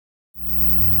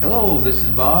Hello, this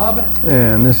is Bob,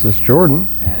 And this is Jordan.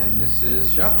 and this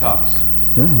is Shop Talks.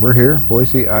 Yeah, we're here,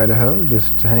 Boise, Idaho,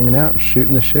 just hanging out,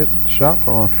 shooting the shit at the shop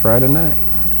on a Friday night.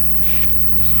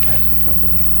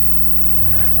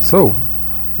 So,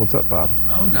 what's up, Bob?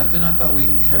 Oh, nothing. I thought we'd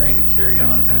carry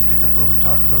on, kind of pick up where we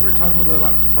talked about. We were talking a little bit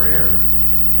about prayer,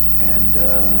 and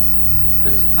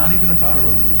but it's not even about a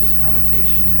religious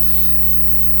connotation. It's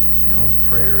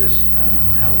prayer is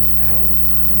how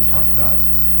we talked about.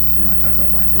 I talked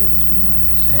about my faith as being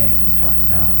Latter-day Saint, and you talked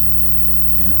about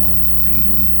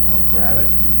being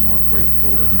more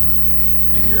grateful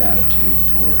in your attitude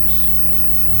towards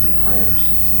your prayers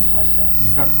and things like that. Are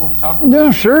you comfortable talking? Yeah,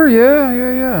 sure,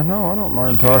 yeah. No, I don't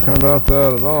mind talking about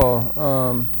that at all.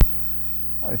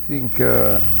 I think,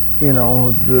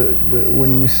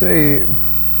 when you say,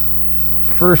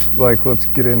 first, like, let's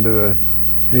get into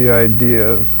the idea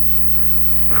of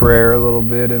prayer a little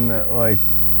bit, and that, like,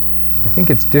 I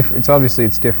think it's different.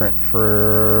 It's different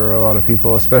for a lot of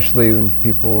people, especially when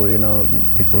people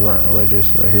who aren't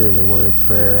religious hear the word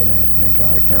prayer and they think,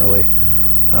 oh, I can't really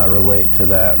relate to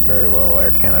that very well, or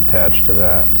can't attach to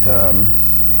that.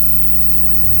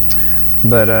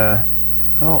 But I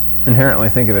don't inherently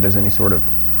think of it as any sort of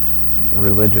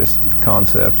religious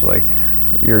concept. Like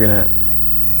you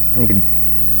could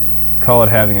call it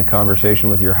having a conversation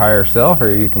with your higher self,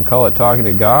 or you can call it talking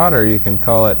to God, or you can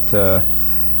call it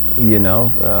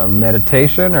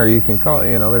meditation, or you can call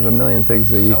it, there's a million things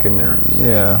that you can,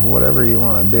 whatever you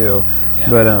want to do. Yeah.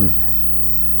 But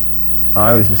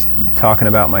I was just talking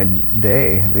about my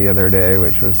day the other day,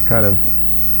 which was kind of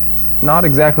not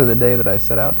exactly the day that I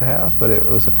set out to have, but it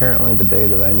was apparently the day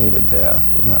that I needed to have,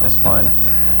 and that was fine.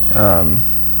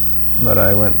 But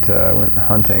I went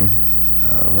hunting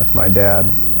with my dad,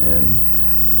 and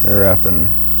we were up and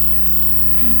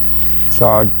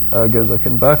saw a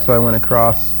good-looking buck, so I went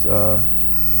across to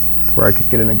where I could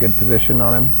get in a good position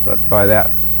on him. But by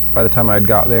the time I'd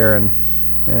got there and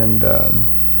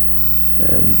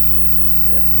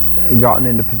gotten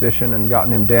into position and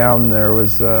gotten him down, there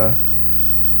was,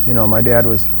 my dad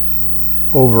was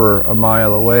over a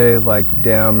mile away, like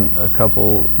down a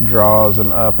couple draws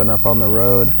and up on the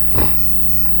road,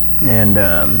 and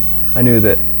I knew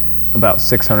that about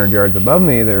 600 yards above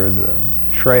me there was a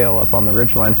trail up on the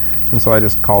ridgeline. And so I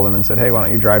just called him and said, hey, why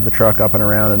don't you drive the truck up and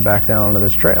around and back down onto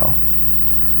this trail?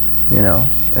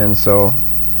 And so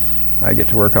I get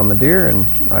to work on the deer, and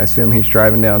I assume he's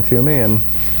driving down to me, and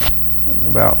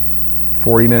about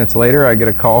 40 minutes later I get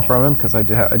a call from him, because I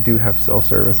do have cell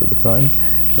service at the time,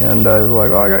 and I was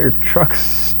like, oh, I got your truck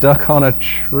stuck on a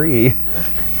tree.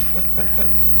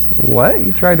 What?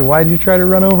 Why did you try to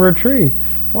run over a tree?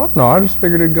 What? No, I just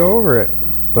figured it'd go over it.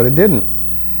 But it didn't.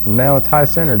 And now it's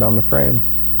high-centered on the frame.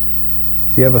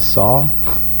 Do you have a saw?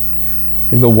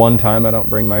 The one time I don't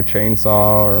bring my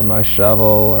chainsaw or my shovel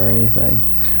or anything.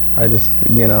 I just,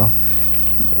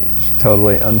 just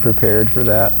totally unprepared for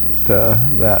that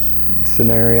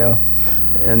scenario.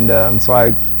 And so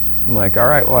I'm like, all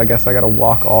right, well, I guess I got to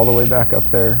walk all the way back up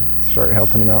there, start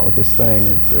helping him out with this thing,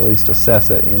 and at least assess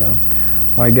it, Well,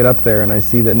 I get up there and I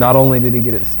see that not only did he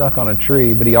get it stuck on a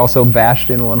tree, but he also bashed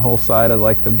in one whole side of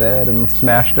like the bed and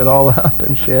smashed it all up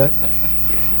and shit.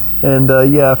 And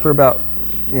for about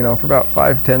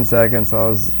 5-10 seconds, I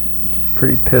was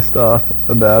pretty pissed off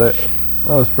about it.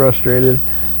 I was frustrated,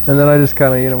 and then I just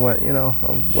kind of went, I'll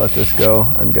let this go.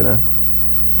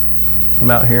 I'm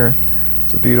out here.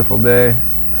 It's a beautiful day,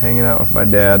 hanging out with my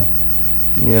dad.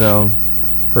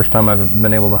 First time I've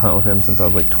been able to hunt with him since I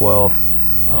was like 12.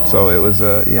 Oh, so it was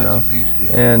that's a huge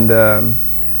deal. And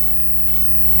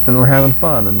we're having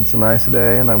fun, and it's a nice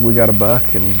day, and we got a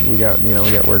buck, and we got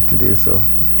work to do, so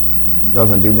it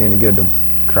doesn't do me any good to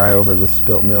cry over the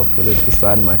spilt milk that is the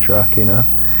side of my truck, Yeah.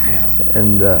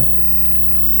 And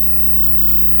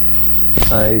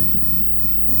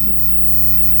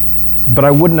but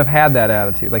I wouldn't have had that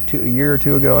attitude. Like a year or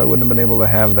two ago, I wouldn't have been able to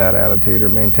have that attitude or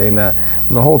maintain that.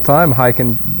 And the whole time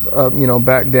hiking up,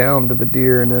 back down to the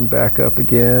deer and then back up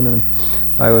again, and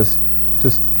I was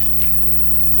just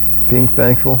being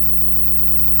thankful,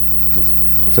 just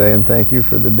saying thank you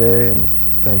for the day, and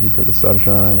thank you for the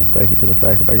sunshine, and thank you for the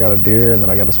fact that I got a deer, and that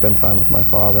I got to spend time with my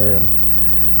father, and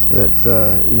that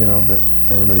that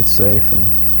everybody's safe and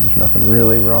there's nothing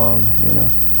really wrong,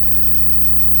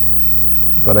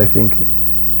 But I think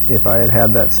if I had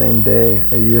had that same day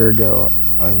a year ago,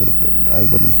 I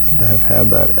wouldn't have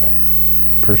had that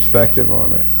perspective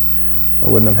on it. I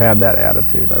wouldn't have had that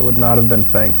attitude. I would not have been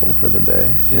thankful for the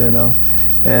day,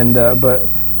 And but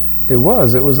it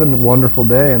was a wonderful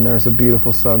day, and there was a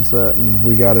beautiful sunset, and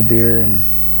we got a deer, and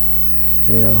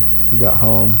we got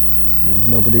home, And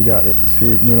nobody got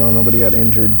nobody got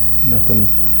injured. Nothing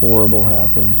horrible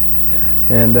happened.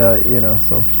 Yeah. And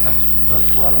so That's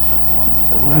a lot of, that's a long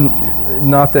list of gratitude.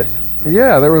 not that, reasons.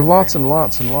 yeah, there was lots and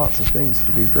lots and lots of things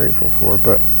to be grateful for,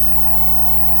 but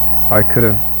I could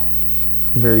have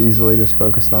very easily just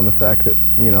focused on the fact that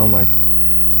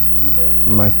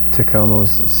my Tacoma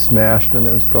was smashed and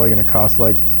it was probably going to cost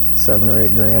like $7 or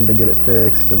 $8 grand to get it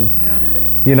fixed, and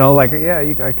Yeah.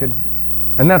 I could,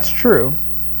 and that's true,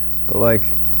 but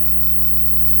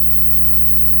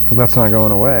that's not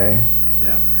going away.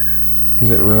 Yeah.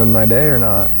 Does it ruin my day or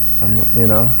not?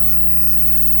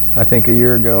 I think a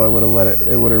year ago I would have let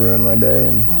it would have ruined my day,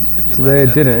 and Well, it's good you today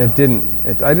laughed it at it didn't.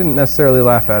 now. I didn't necessarily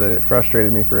laugh at it. It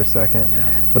frustrated me for a second, Yeah.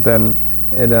 but then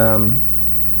it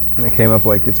came up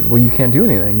like, you can't do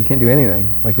anything. You can't do anything.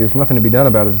 Like, there's nothing to be done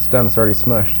about it. It's done. It's already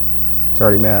smushed. It's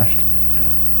already mashed.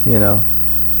 Yeah.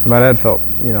 And my dad felt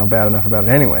bad enough about it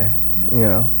anyway.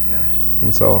 Yeah.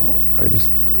 And so I just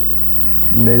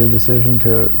made a decision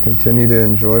to continue to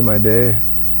enjoy my day,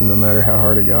 no matter how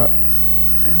hard it got.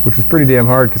 Yeah. Which was pretty damn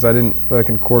hard because I didn't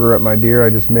fucking quarter up my deer. I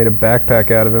just made a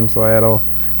backpack out of him, so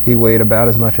he weighed about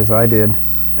as much as I did.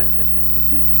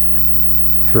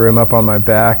 Threw him up on my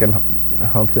back and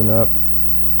humped him up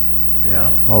Yeah.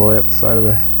 all the way up the side of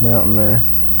the mountain there.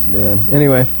 Yeah.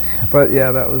 Anyway, but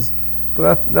yeah, that's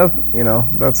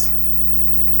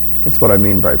what I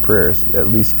mean by prayers. At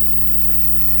least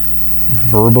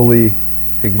verbally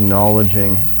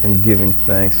acknowledging and giving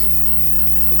thanks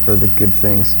for the good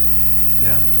things,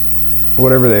 Yeah.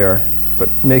 whatever they are, but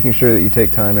making sure that you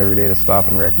take time every day to stop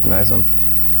and recognize them.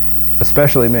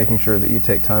 Especially making sure that you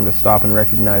take time to stop and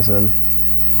recognize them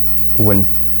when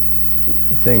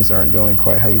things aren't going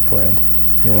quite how you planned,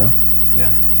 Yeah.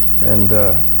 And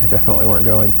they definitely weren't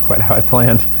going quite how I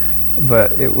planned,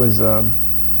 but it was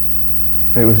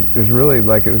really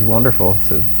it was wonderful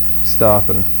to stop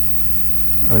and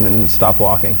stop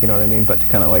walking, you know what I mean, but to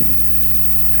kind of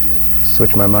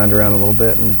switch my mind around a little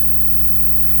bit and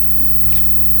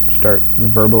start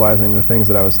verbalizing the things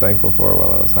that I was thankful for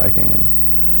while I was hiking, and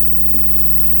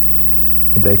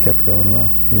the day kept going well,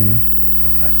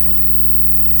 That's excellent.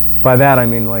 By that I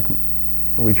mean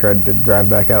we tried to drive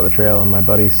back out the trail and my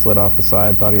buddy slid off the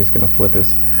side, thought he was going to flip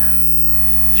his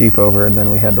Jeep over, and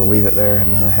then we had to leave it there,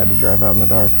 and then I had to drive out in the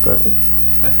dark, but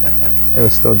it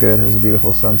was still good. It was a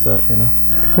beautiful sunset, Yeah,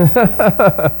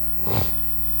 that's cool.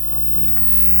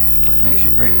 Awesome. Makes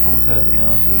you grateful to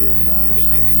there's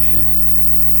things that you should,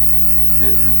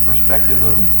 the perspective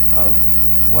of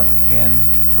what can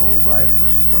go right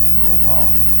versus what can go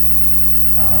wrong.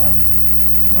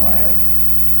 I have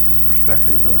this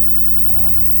perspective of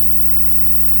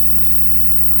this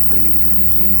lady here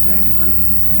named Amy Grant. You've heard of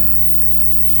Amy Grant?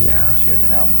 Yeah. She has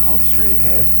an album called Straight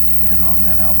Ahead, and on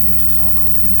that album there's a song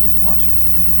called Angels Watching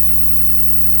Over Me.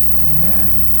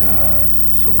 And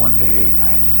so one day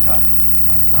I had just got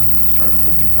my sons had just started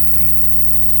living with me,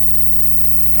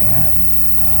 and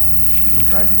we were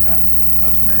driving back. I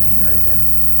was married to Mary then,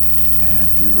 and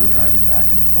we were driving back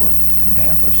and forth to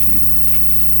Nampa. She'd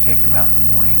take him out in the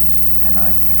mornings, and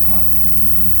I'd pick him up in the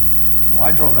evenings. No,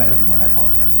 I drove him out every morning. I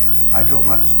apologize. I drove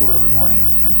him out to school every morning,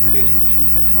 and 3 days a week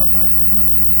she'd pick him up, and I'd pick him up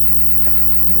 2 days a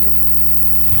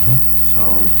week. So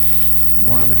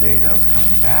one of the days I was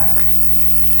coming back,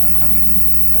 I'm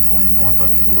going north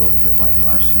on Eagle Road there by the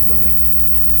RC Willie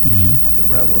at the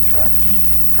railroad tracks, and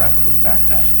traffic was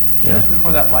backed up. Yeah. Just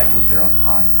before that light was there on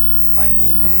Pine, because Pine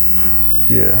really wasn't moving.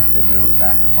 Yeah. Okay, but it was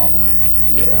backed up all the way from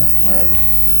wherever.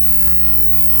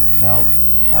 Now,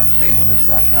 I'm saying when it's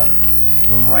backed up,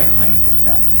 the right lane was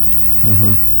backed up.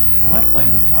 Mm-hmm. The left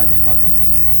lane was wide the fuck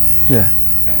open. Yeah.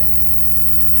 Okay?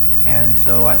 And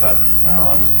so I thought, well,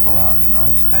 I'll just pull out,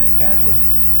 just kind of casually.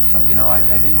 So,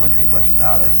 I didn't really think much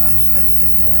about it. I'm just kind of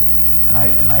sitting there. And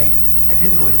I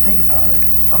didn't really think about it.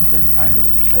 Something kind of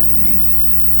said to me,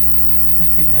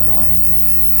 just get in the other lane and go.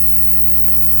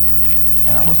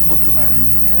 And I wasn't looking at my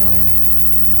rearview mirror or anything,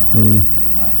 I was sitting there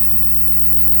relaxing.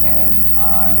 And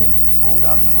I pulled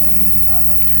out in the lane and got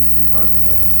like 2 or 3 cars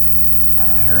ahead.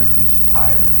 And I heard these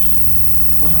tires.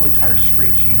 It wasn't really tires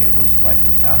screeching, it was like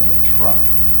the sound of a truck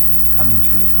coming to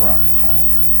an abrupt halt.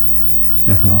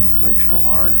 Stepping on his brakes real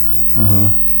hard. Mm-hmm.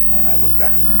 And I looked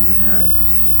back in my rear mirror and there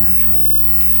was a cement truck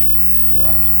where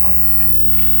I was parked, and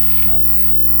it just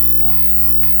stopped.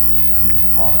 I mean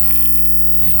hard.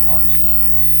 It was a hard stop.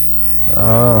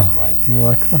 Oh. It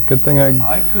was Oh, good thing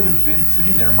I could have been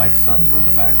sitting there, my sons were in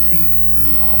the back seat.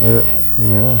 We'd all be dead.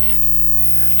 yeah.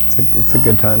 It's a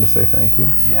good time to say thank you.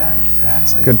 Yeah, exactly.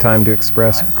 It's a good time to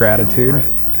express I'm gratitude. so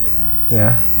grateful for that.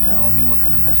 Yeah. What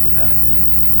kind of mess would that have been?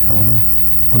 I don't know.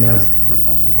 what kind knows? of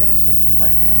ripples would that have sent through my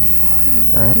family's lives?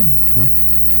 Right.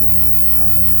 So,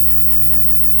 yeah.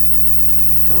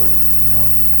 So it's,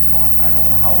 I don't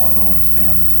know how long I want to stay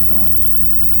on this, because I don't want to lose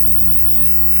people, because I mean, it's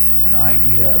just an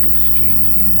idea of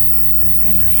exchanging an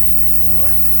energy,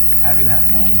 or having that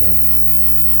moment of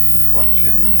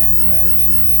reflection and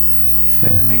gratitude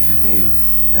that can make your day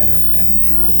better and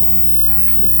build on it,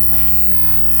 actually, if you actually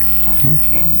can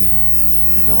continue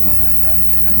to build on that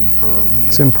gratitude. I mean, for me,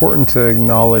 It's important to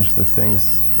acknowledge the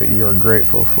things that you are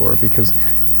grateful for, because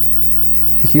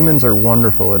humans are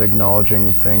wonderful at acknowledging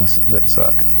the things that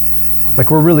suck. Like,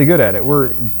 we're really good at it. We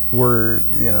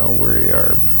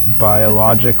are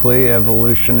biologically,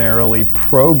 evolutionarily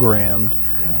programmed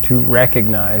to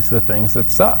recognize the things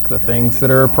that suck, the things that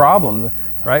are a problem,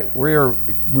 right? We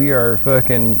are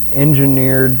fucking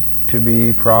engineered to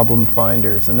be problem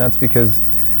finders, and that's because,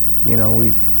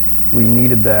 we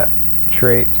needed that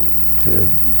trait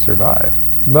to survive.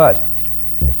 But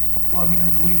well, I mean,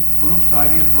 we grew up with the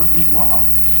idea of Murphy's Law.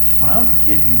 When I was a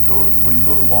kid, you go to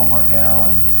Walmart now,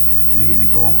 and you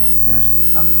go,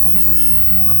 it's not the toy section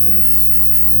anymore, but it's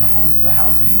in the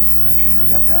housing section. They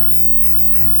got that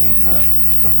contain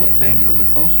the foot things of the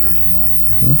posters,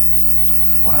 Mm-hmm.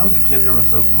 When I was a kid, there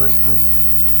was a list of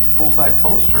full-size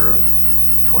poster of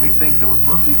 20 things that was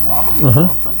Murphy's Law.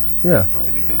 Yeah. So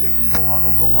anything that can go wrong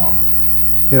will go wrong.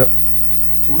 Yep.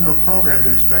 So we were programmed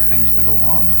to expect things to go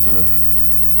wrong instead of,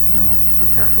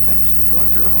 prepare for things to go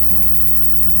your own way.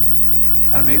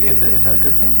 And maybe, is that a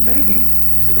good thing? Maybe.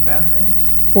 Is it a bad thing?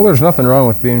 Well, there's nothing wrong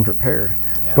with being prepared.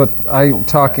 Yeah. But I'm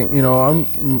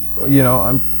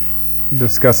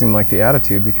discussing like the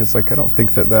attitude, because like I don't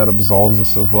think that absolves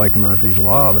us of like Murphy's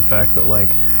Law, the fact that like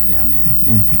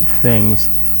things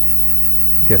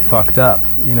get fucked up,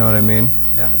 you know what I mean?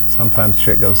 Yeah. Sometimes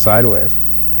shit goes sideways.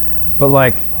 Yeah. But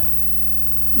like,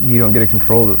 you don't get to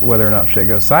control whether or not shit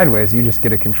goes sideways, you just get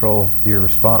to control your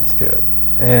response to it.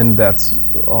 And that's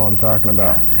all I'm talking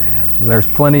about. Yeah. There's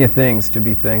plenty of things to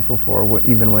be thankful for,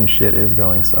 even when shit is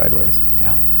going sideways.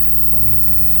 Yeah, plenty of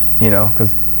things.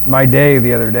 Because my day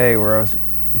the other day, it was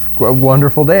a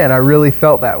wonderful day, and I really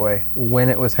felt that way when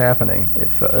it was happening.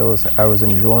 I was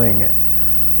enjoying it.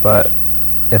 But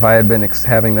if I had been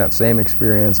having that same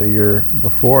experience a year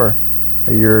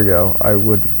ago, I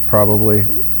would probably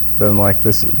been like,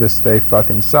 this day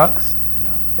fucking sucks,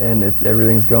 and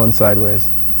everything's going sideways.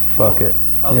 Fuck it.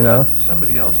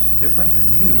 Somebody else different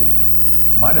than you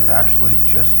might have actually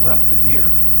just left the deer.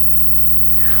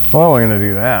 Well, I'm gonna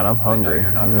do that. I'm hungry. I know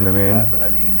you're not you going know to what I do mean? that, but I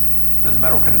mean, it doesn't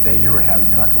matter what kind of day you were having.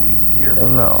 You're not going to leave the deer. Well,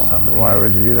 no. Why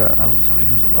would you do that? Somebody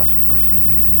who's a lesser person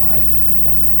than you might have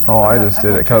done that. Oh, I just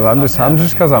did it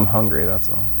because I'm hungry. That's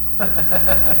all.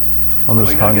 I'm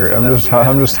just hungry.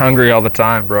 I'm just hungry all the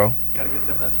time, bro. You gotta get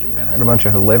some of that sweet I venison. had a bunch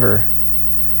of liver.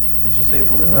 Did you save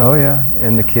the liver? Oh yeah,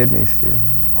 and the kidneys too.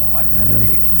 Oh, I've never ate a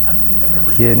kidney. I don't think I've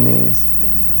ever Kidneys. been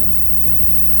a venison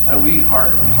kidneys. I know we eat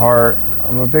heart. We Heart. used to eat the liver.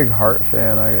 I'm a big heart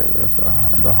fan. I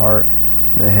got the heart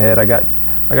and the head. I got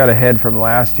a head from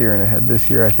last year and a head this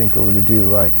year. I think we're gonna do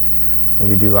like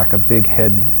a big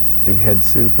head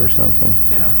soup or something.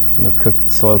 Yeah.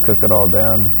 Slow cook it all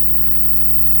down.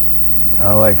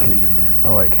 I like Some meat in there. I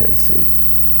like head soup.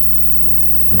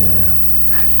 Yeah.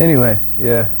 Anyway,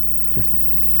 yeah. Just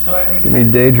So I get me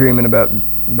daydreaming about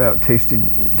tasty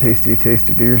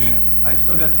deers. I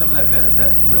still got some of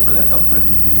that liver, that elk liver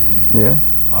you gave me. Yeah.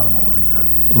 Autumn will let me cook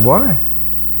it. So Why?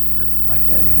 just like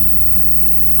the idea of eating liver.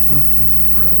 Thinks it's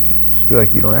gross. Just be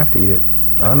like, you don't have to eat it.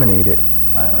 I'm gonna eat it.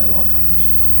 I don't cook them.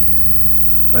 She's not home. It's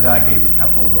easier. But I gave her a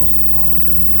couple of those. Oh, I was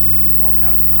gonna maybe he'd walk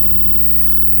out without them, I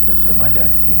guess. But my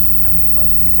dad came to town this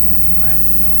last weekend. I haven't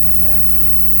hung out with my dad for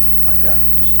like that.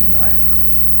 Just he and I for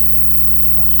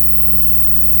gosh, I'm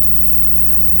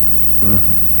a couple of years.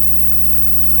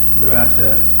 Mhm. We went out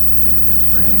to Independence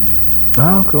Range and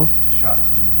Oh, cool. shot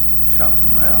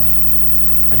some rounds.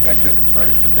 I took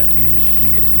that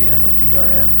PSEM or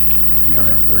PRM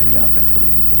 30 out, that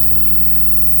 22 pistol I showed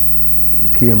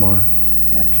you. PMR.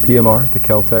 Yeah, PMR, the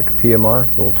Keltec PMR,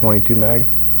 the little 22 mag.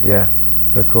 Yeah,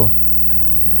 they're cool.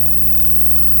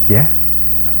 Yeah,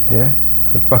 yeah,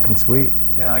 they're fucking sweet.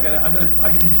 Yeah, I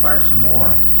can fire some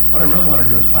more. What I really want to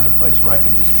do is find a place where I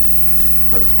can just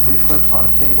put 3 clips on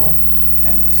a table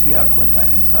and see how quick I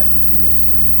can cycle through those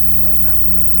 30, that 90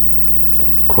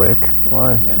 round. Quick.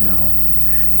 Why? Yeah, no.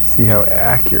 See how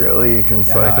accurately you can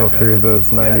cycle through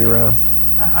those 90 rounds.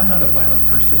 I'm not a violent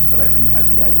person, but I do have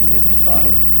the idea and the thought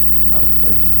of I'm not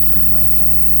afraid to defend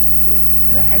myself.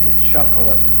 And I had to chuckle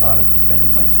at the thought of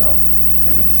defending myself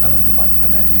against someone who might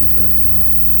come at me with a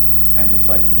And it's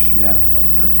like you shoot at them like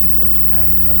 13, 14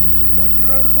 times, and then you're like,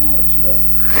 you're out of bullets, you know.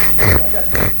 I got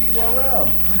 15 more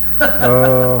rounds.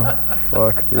 Oh,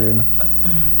 fuck, dude.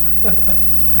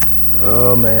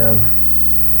 Oh, man.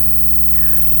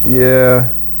 Yeah.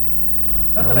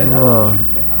 Not that I don't want to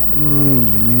shoot it. I don't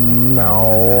want No.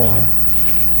 to shoot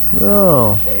it.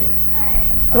 No. Hey. Hi.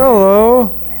 Hello.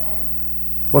 Good.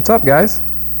 What's up, guys?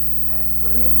 I was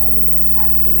wondering how you get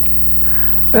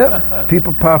tattooed. Yep.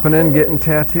 People popping in, getting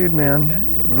tattooed, man.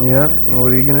 Yep. What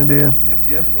are you gonna do?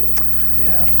 Yep.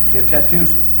 Yeah. You have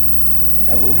tattoos.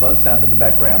 That little buzz sound in the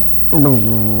background.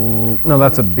 No,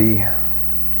 that's a bee.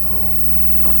 Oh.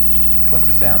 What's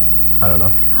the sound? I don't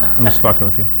know. I'm just fucking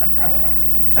with you.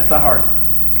 That's not hard.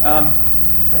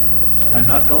 I'm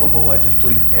not gullible. I just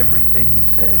believe everything you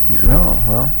say. No,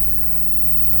 well,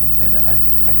 I've been saying that. I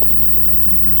came up with that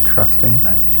New Year's trusting.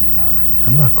 night 2000.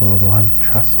 I'm not gullible. I'm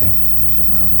trusting. We were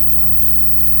sitting around. I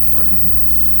was partying with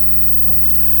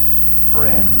a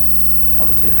friend. I'll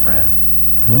just say friend.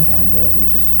 Hmm? And we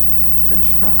just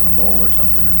finished smoking a bowl or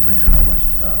something, or drinking a bunch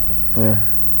of stuff. Yeah.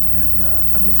 And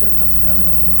somebody said something the other way.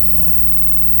 I was like,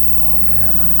 "Oh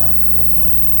man, I'm not gullible. I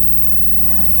just believe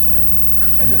everything you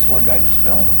say." And this one guy just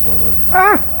fell on the floor with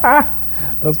a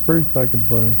That's pretty fucking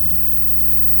funny.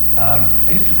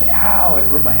 I used to say, "Ow!"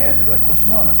 I'd rub my head and they'd be like, "What's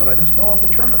wrong?" I said, "I just fell off the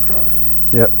turnip truck."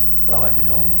 Yep. But I like the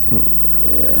gullible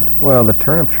thing. Yeah. Well, the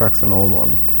turnip truck's an old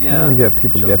one. Yeah. I don't get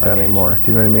people Shows get my that age. anymore.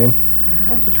 Do you know what I mean?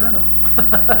 What's a turnip?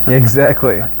 Yeah,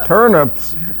 exactly.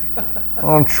 Turnips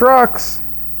on trucks.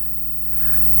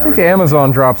 I think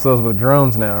Amazon drops those with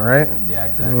drones now, right? Yeah,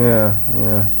 exactly.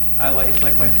 Yeah. It's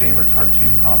like my favorite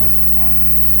cartoon comic.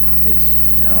 It's,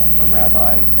 you know, a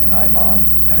rabbi, an imam,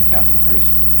 and a Catholic priest,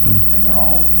 and they're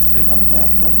all sitting on the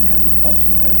ground, rubbing their heads with bumps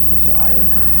on their heads, and there's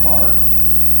there's a bar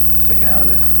sticking out of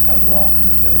the wall, and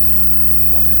it says,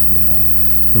 "Walk into a bar."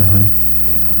 Mm-hmm.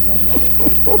 I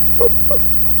love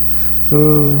that.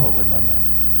 Totally love that.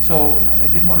 So I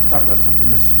did want to talk about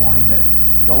something this morning that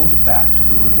goes back to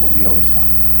the root of what we always talk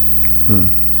about. Hmm.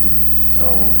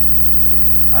 So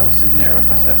I was sitting there with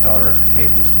my stepdaughter at the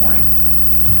table this morning.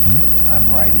 I'm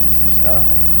writing some stuff,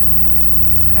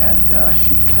 and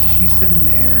she's sitting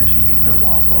there and she's eating her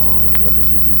waffle or whatever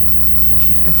she's eating, and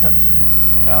she said something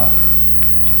about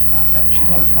just not that. She's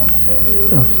on her phone. That's what it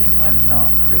is. She says, "I'm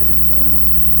not pretty,"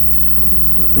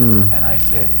 and I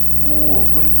said, "Whoa,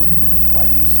 wait a minute. Why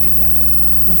do you say that?"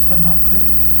 Because I'm not pretty.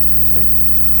 I said,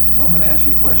 "So I'm going to ask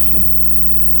you a question.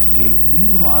 If you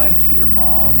lie to your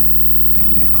mom and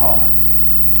you get caught,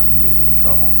 are you going to be in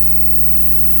trouble?"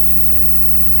 She said,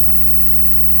 "Yeah."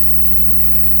 I said,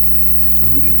 "Okay. So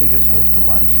who do you think it's worse to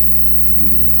lie to,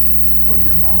 you or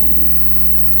your mom?"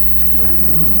 She was like,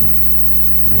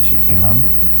 and then she came up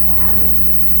with it on her own.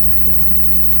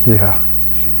 Yeah.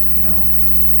 She, you know,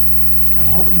 I'm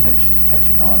hoping that she's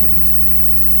catching on to these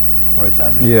things. Like, To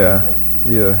understand yeah. that,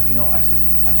 Yeah. you know, I said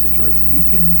to her, you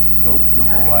can go through your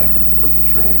whole life and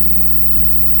perpetrate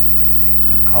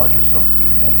and cause yourself pain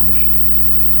and anguish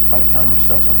by telling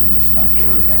yourself something that's not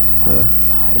true. Yeah.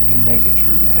 But you make it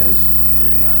true because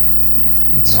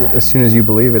It's, as soon as you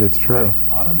believe it, it's true. Right,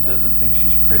 Autumn doesn't think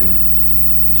she's pretty.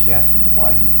 And she asked me,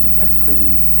 "Why do you think I'm pretty?"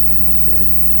 And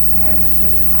I would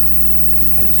say,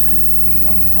 "Because you're pretty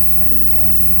on the outside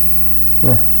and the inside.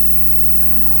 Yeah.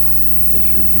 Because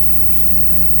you're a good person,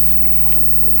 you're nice.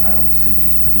 And I don't see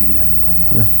just the beauty on you on the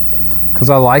outside. I see the beauty." Because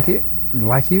I like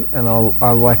you, and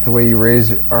I like the way you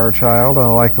raise our child, and I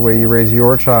like the way you raise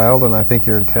your child, and I think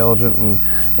you're intelligent,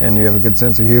 and you have a good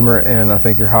sense of humor, and I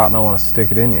think you're hot, and I want to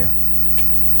stick it in you.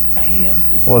 Damn,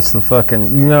 Steve. What's the fucking,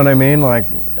 you know what I mean? Like,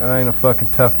 I ain't a fucking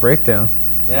tough breakdown.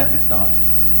 Yeah, it's not.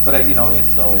 But you know,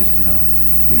 it's always, you know,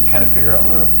 you kind of figure out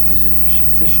where is she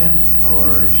fishing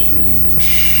or is she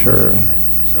Sure. really mean it?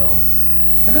 So,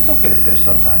 and it's okay to fish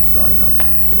sometimes, bro. You know, it's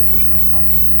okay to fish for a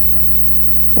compliment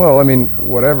sometimes. Well, I mean,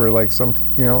 whatever, like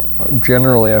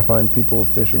generally I find people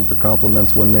fishing for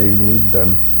compliments when they need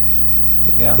them,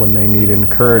 Yeah. when they need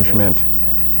encouragement.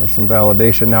 Yeah. Or some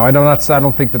validation. Now, I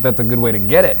don't think that that's a good way to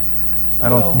get it. I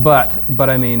don't. Well- but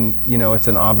I mean, you know, it's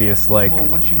an obvious like. Well,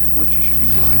 what you should be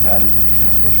doing with that is if you're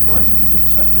going to fish for it, you need to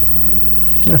accept it and believe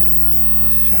it. Yeah.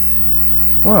 That's what you have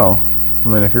to do. Well, I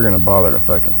mean, if you're gonna bother to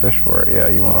fucking fish for it, yeah,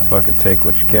 you want to fucking take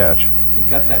what you catch. You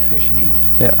gut that fish and eat it.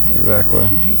 Yeah, A exactly.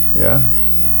 little sushi. Yeah.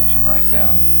 Cook some rice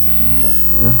down. Get some meal.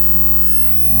 Yeah.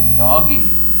 Noggy.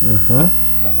 Uh huh.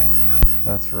 Sorry.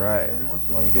 That's right. Every once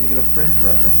in a while, you're going to get a Friends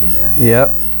reference in there.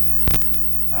 Yep.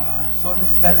 So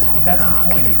that's the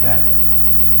point, is that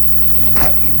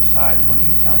what inside, what are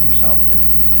you telling yourself that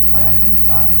you planted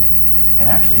inside? And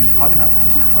actually, you've probably not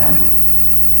just planted it.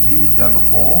 you dug a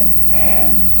hole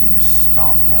and you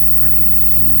stomped that freaking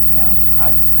seed down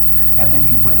tight. And then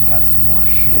you went and got some more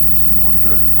shit and some more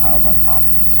dirt and piled on top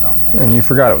and then stomped that. And you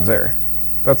forgot it was there.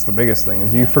 That's the biggest thing,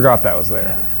 is you forgot that was there.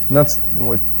 Yeah. And that's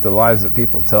what the lies that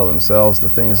people tell themselves, the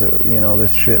things that, you know,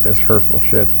 this shit, this hurtful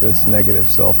shit, this negative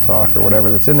self-talk or whatever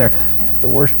that's in there. The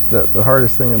worst, the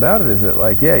hardest thing about it is that,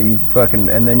 like, yeah, you fucking,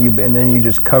 and then you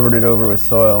just covered it over with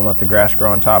soil and let the grass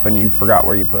grow on top, and you forgot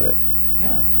where you put it.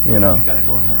 Yeah. You know. You got to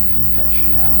go in there and root that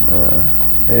shit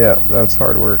out. Yeah, that's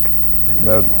hard work. It is.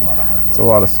 That's, It's a lot of hard work. it's a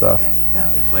lot of stuff.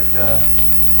 Yeah, it's like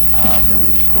there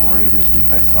was a story this week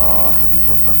I saw somebody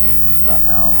post on Facebook about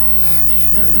how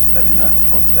there's a study that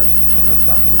 12-step program's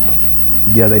not really working.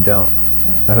 Yeah, they don't.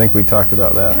 Yeah. I think we talked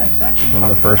about that. Yeah, exactly. One of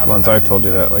the first ones I told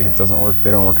you that, like, it doesn't work.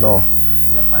 They don't work at all.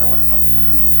 You gotta find out what the fuck you want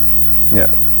to do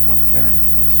this. Yeah. What's buried?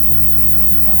 What do you gotta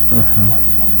root out? Mhm. Why do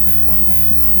you want to drink? Why do you want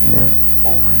to Yeah.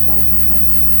 overindulge in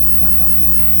drugs that might not be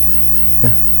a big deal?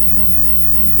 Yeah. You know, that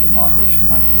in moderation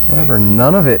might be okay. Whatever.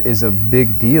 None of it is a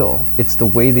big deal. It's the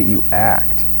way that you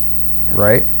act, Yeah.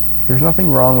 right? There's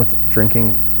nothing wrong with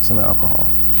drinking some alcohol.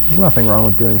 There's nothing wrong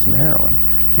with doing some heroin.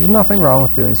 There's nothing wrong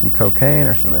with doing some cocaine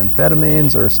or some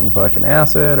amphetamines or some fucking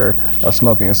acid or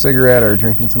smoking a cigarette or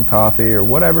drinking some coffee or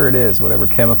whatever it is, whatever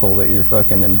chemical that you're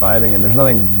fucking imbibing in. There's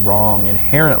nothing wrong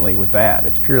inherently with that.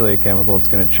 It's purely a chemical. It's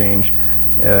going to change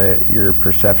your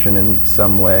perception in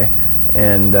some way.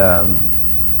 And,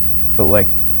 but like,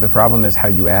 the problem is how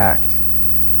you act.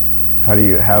 How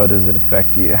does it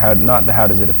affect you? Not how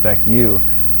does it affect you,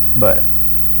 but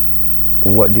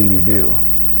what do you do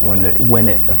when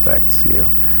it affects you?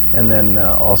 And then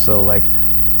also, like,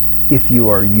 if you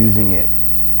are using it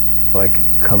like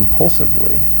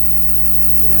compulsively,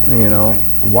 Yeah. you know,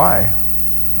 Right.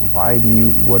 why do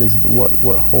you,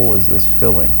 what hole is this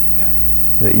filling Yeah.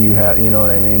 that you have, you know what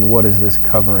I mean? What is this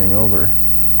covering over?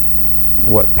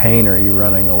 What pain are you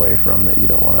running away from that you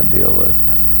don't want to deal with?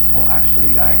 Well,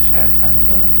 actually, I had kind of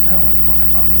I don't want to call it,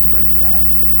 it's not really a breakthrough. I had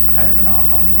kind of an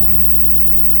aha moment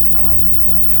in the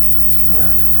last couple weeks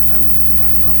where, because I was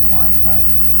thinking about why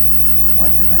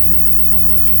couldn't I make a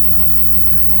relationship last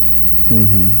very long? You know?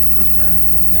 Mm-hmm. My first marriage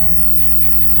broke down after 6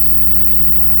 years. My second marriage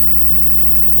didn't last a whole year. So,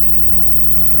 you know,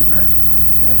 my third marriage was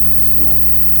pretty good, but it still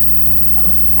wasn't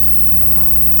perfect. You know,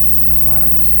 we still had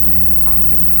our disagreements, and we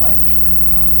didn't fight or scream and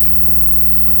yell at each other.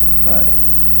 But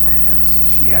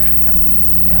she actually kind of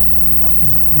evened me out, like we talked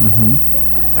about before. Mm-hmm.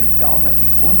 But all that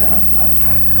before that, I was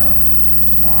trying to figure out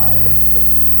why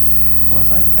was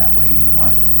I that way. Even when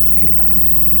I was a little kid, I was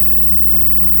always looking for the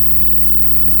perfect mate,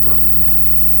 for the perfect match.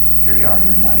 Here you are,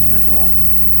 you're 9 years old, and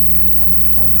you're thinking you're going to find your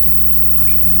soulmate, the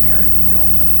person you're going to marry when you're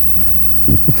old enough to get married.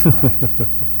 Right?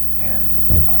 And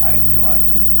I realized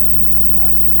that it doesn't come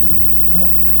back through, well,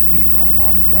 you call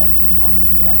mommy, daddy, and mommy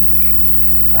or daddy issues.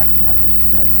 But the fact of the matter is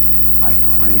that I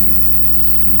craved to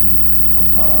see the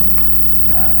love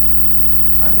that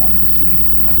I wanted to see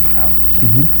as a child from my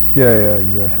Mm-hmm. parents. Yeah,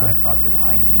 exactly. And I thought that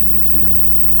I needed to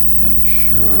make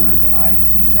sure that I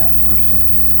be that person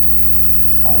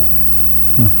always.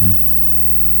 Mm-hmm.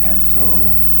 And so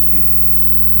it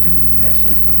didn't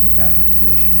necessarily put me in bad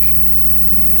relationships. It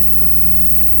may have put me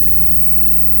into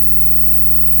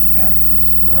a bad place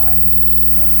where I was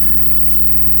obsessed with the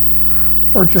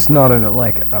person. Or just not in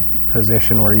a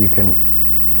position where you can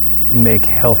make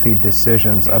healthy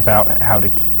decisions Yes. about how to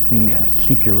Yes.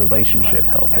 keep your relationship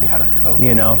Right. healthy. And how to cope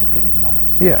you know? if it didn't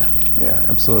last. Yeah,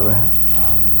 absolutely.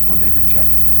 So, or they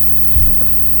rejected you.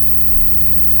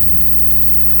 Rejected me,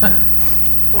 I should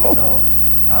say. So,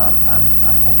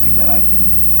 I'm hoping that I can,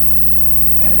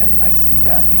 and I see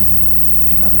that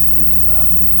in other kids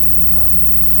around, little kids around me.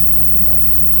 So I'm hoping that I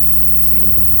can say to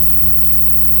those little kids,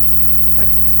 it's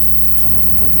like some of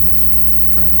Olivia's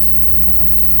friends that are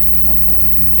boys. There's one boy,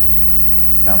 he just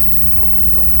bounces from girlfriend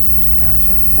to girlfriend. Those parents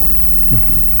are divorced.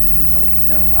 Mhm. And who knows what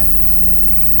that life is in that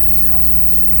each parent's house because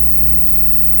it's split between those two.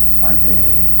 Are they,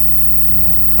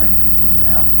 parading people in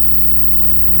and out?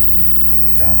 Are they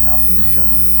bad-mouthing each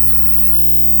other?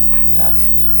 That's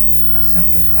a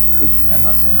symptom. That could be. I'm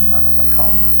not saying I'm not a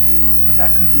psychologist, but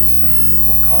that could be a symptom of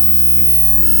what causes kids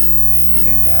to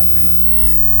behave badly with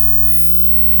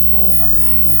other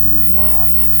people who are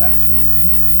opposite sex or the same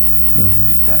sex.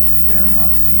 Mhm. Is that they're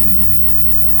not seeing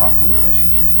proper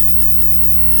relationships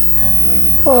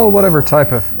formulated in. Well, whatever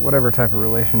type of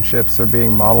relationships are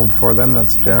being modeled for them,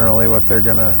 that's generally what they're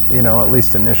gonna, at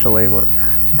least initially.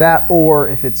 That, or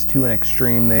if it's to an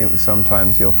extreme,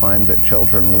 sometimes you'll find that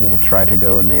children will try to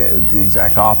go in the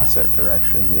exact opposite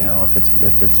direction. Yeah.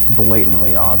 If it's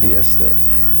blatantly obvious that,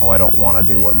 I don't want to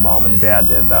do what mom and dad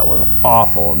did, that was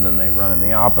awful, and then they run in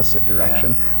the opposite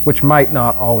direction, which might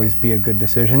not always be a good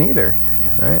decision either.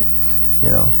 right? You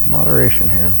know, moderation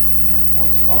here. Yeah, well,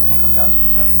 it's also comes down to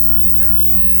acceptance of your parents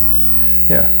doing the best they can.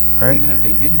 Yeah, right? Even if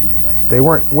they didn't do the best They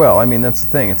weren't, well, I mean, that's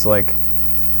the thing. It's like,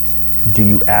 do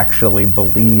you actually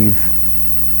believe,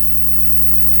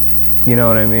 you know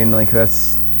what I mean? Like,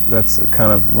 that's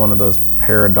kind of one of those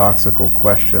paradoxical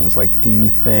questions. Like, do you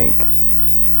think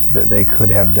that they could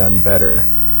have done better?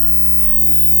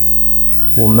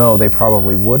 Well, no, they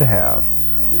probably would have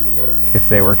if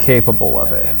they were capable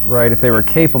of it, right? If they were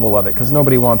capable of it, because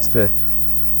nobody wants to,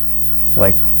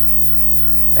 like,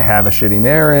 have a shitty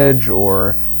marriage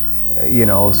or, you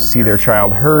know, see their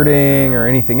child hurting or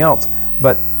anything else.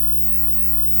 But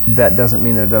that doesn't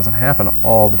mean that it doesn't happen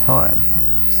all the time.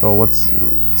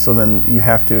 So then you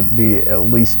have to be at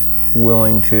least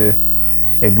willing to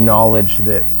acknowledge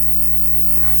that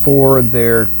for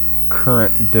their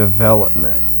current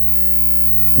development,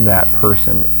 that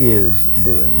person is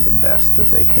doing the best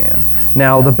that they can.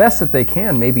 Now, the best that they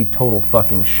can may be total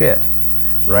fucking shit,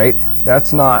 right?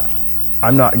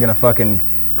 I'm not gonna fucking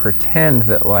pretend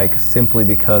that, like, simply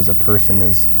because a person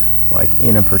is, like,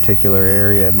 in a particular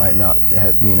area, it might not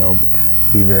have, you know,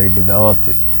 be very developed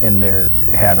and they're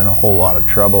having a whole lot of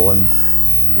trouble and,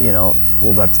 you know,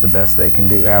 well, that's the best they can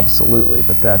do. Absolutely.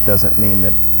 But that doesn't mean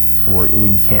that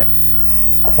we can't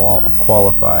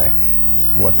qualify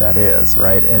what that is,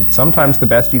 right? And sometimes the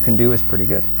best you can do is pretty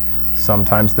good.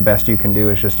 Sometimes the best you can do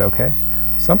is just okay.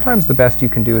 Sometimes the best you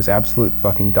can do is absolute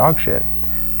fucking dog shit.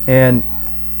 And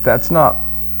that's not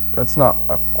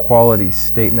a quality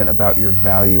statement about your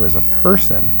value as a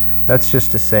person. That's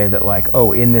just to say that, like,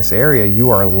 oh, in this area you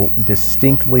are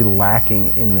distinctly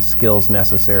lacking in the skills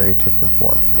necessary to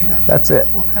perform. Well, yeah. That's it.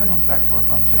 Well, it kind of goes back to our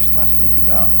conversation last week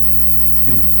about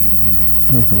being human.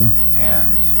 Mm-hmm.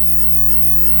 And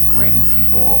grading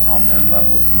people on their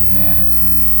level of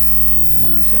humanity, and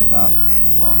what you said about,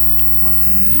 well, what's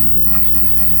in you that makes you the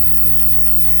same as that person,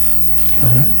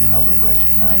 and being able to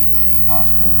recognize the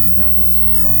possible benevolence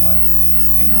in your own life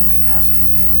and your own capacity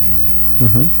to be able to do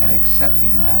that, and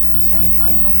accepting that and saying,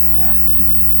 I don't have to do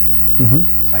that.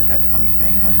 It's like that funny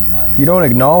thing when If you don't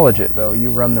acknowledge it, though,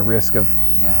 you run the risk of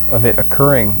it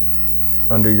occurring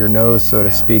under your nose, so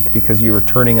to speak, because you were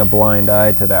turning a blind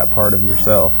eye to that part of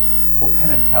yourself. Well,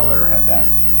 Penn and Teller have that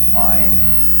line, and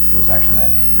it was actually that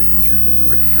there's a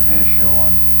Ricky Gervais show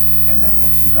on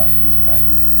Netflix about, he was a guy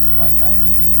his wife died and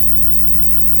he was an atheist,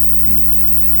 and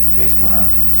he basically went around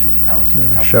with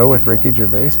superpowers. A show with Ricky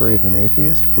Gervais where he's an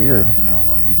atheist? Weird. I know,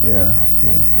 well, he's Yeah, right.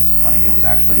 yeah. It's funny, it was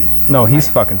actually... No, he's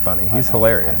fucking funny. He's I know,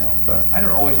 hilarious. I know. But I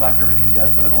don't always laugh at everything he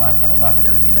does, but I don't laugh at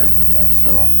everything everybody does,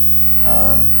 so...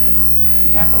 but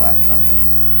you have to laugh at some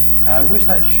things. And I wish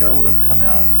that show would have come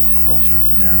out closer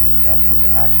to Mary's death, because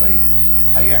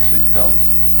I actually felt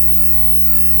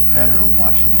better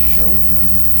watching his show dealing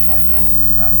with his wife dying. It was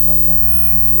about his wife dying from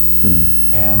cancer,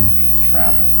 and his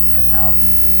travel, and how he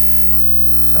was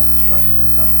self-destructive in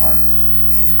some parts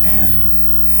and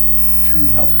too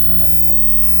helpful in other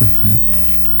parts. Okay?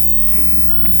 He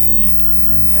didn't, and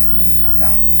then at the end he found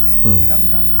balance. He found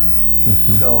the balance in it.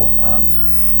 So,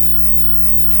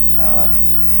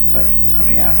 but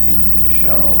somebody asked him in the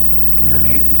show, well, you're an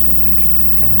atheist, what keeps you from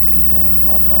killing people, and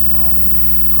blah, blah, blah. He goes,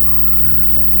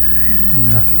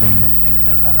 nothing. I can do those things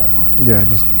anytime I want. yeah,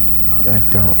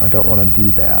 I don't want to do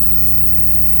that.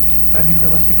 But I mean,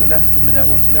 realistically, that's the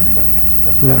benevolence that everybody has. It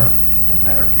doesn't Yeah. matter. It doesn't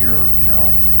matter if you're,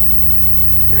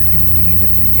 you're a human being. It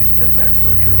doesn't matter if you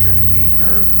go to church every week,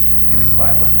 or you read the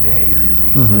Bible every day, or you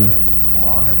read the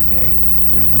Quran every day.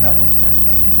 There's benevolence in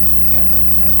everybody. If you can't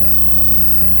recognize that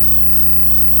benevolence, then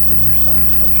you're selling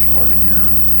yourself short, and you're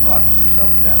robbing yourself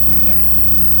of that when you actually be.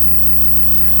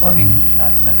 Well, I mean,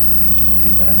 not necessarily be human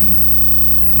being, but I mean,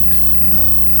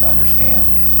 to understand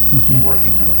the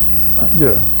workings of other people. That's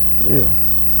what I'm saying. Yeah.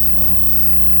 So,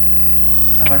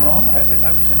 am I wrong?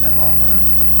 I was saying that wrong,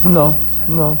 or? No, Makes sense.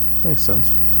 no, makes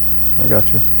sense. I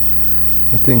got you.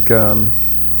 I think, I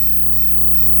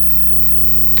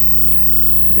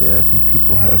think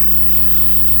people have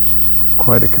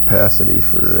quite a capacity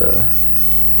for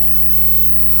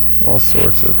all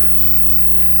sorts of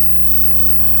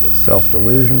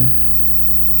self-delusion,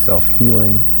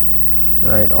 self-healing,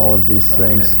 right? All of these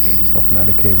things,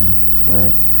 self-medicating,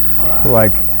 right?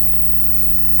 Like,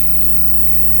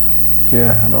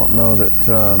 yeah, I don't know that,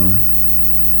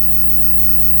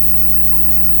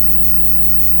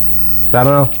 I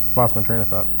don't know, lost my train of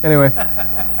thought. Anyway,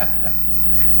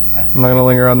 I'm not going to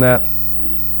linger on that.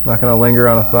 I'm not going to linger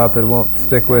on a thought that won't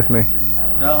stick with me.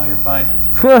 No, you're fine.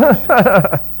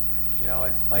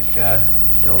 It's like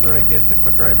the older I get, the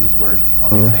quicker I lose words. I'll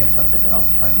be saying something and I'll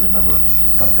try to remember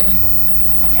something.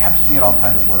 It happens to me at all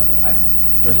times at work.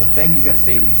 there's a thing you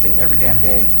say every damn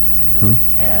day, Mhm.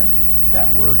 and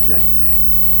that word just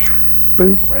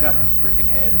Boop. right out my freaking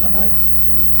head, and I'm like,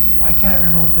 why can't I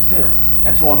remember what this is?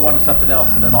 And so I'll go on to something else,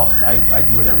 and then I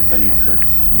do what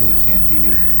you always see on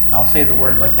TV. I'll say the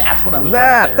word like, that's what I was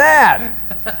trying to say.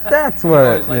 That's I what,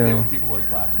 always like you it know. when people always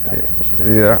laugh at that kind of shit.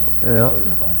 Yeah, It's yeah. always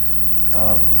fun.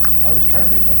 I always try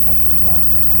and make my customers laugh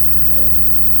when I talk to them.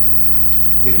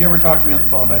 So. If you ever talk to me on the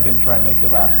phone and I didn't try and make you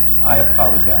laugh, I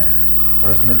apologize.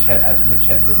 Or as Mitch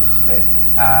Hedberg used to say,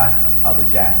 I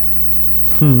apologize.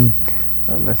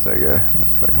 I miss that guy. He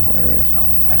was fucking hilarious. Oh,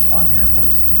 I saw him here in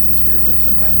Boise. He was here with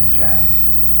some guy named Chaz,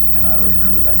 and I don't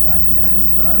remember that guy.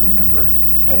 But I remember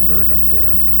Hedberg up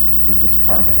there with his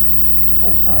Carmex the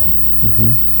whole time,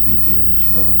 speaking and just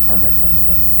rubbing Carmex on his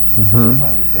lips. And he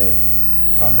finally says,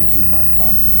 "Carmex is my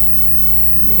sponsor.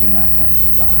 They give me a lifetime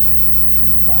supply.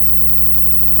 Choose box."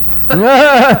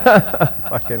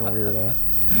 Fucking weirdo.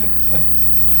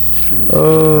 He was,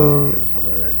 Oh. it was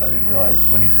hilarious. I didn't realize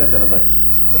when he said that. I was like,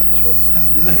 "That guy's really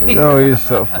stoned, isn't he?" Oh, he's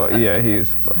so yeah, he was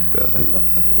fucked up. I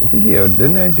think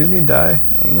didn't he die?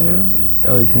 I don't know. committed suicide,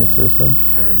 Oh, he committed yeah. suicide.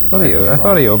 I remember. I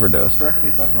thought he overdosed. Correct me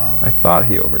if I'm wrong. I thought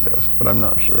he overdosed, but I'm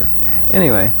not sure.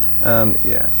 Anyway,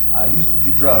 yeah. I used to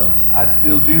do drugs. I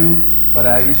still do, but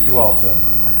I used to also.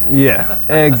 Yeah,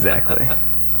 exactly.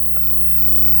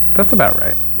 That's about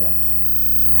right. Yeah.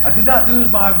 I did not lose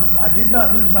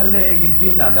my leg in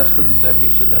Vietnam. That's from the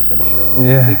 70s show. That 70s show.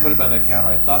 Yeah. They put him on the counter.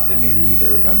 I thought they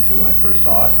were going to when I first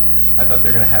saw it. I thought they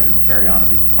were going to have him carry on and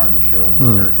be part of the show and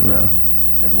some character no. arc,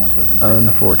 and every once in a while him say something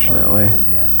Unfortunately. smart.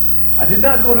 Yeah. I did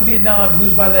not go to Vietnam to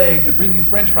lose my leg to bring you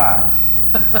French fries.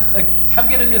 Come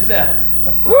get them yourself.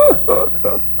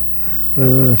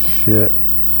 Oh shit.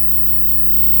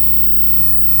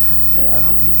 I don't know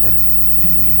if he said she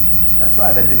didn't lose Vietnam. That's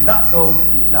right. I did not go to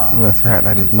Vietnam. That's right.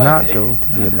 I did Lose my not leg. go to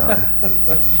Vietnam.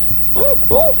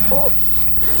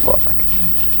 Fuck.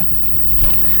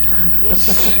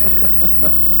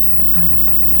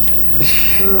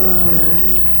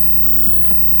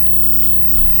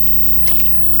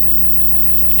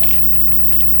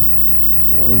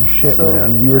 Oh shit, So-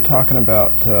 man. You were talking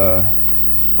about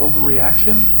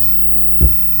Overreaction?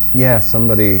 yeah,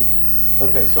 somebody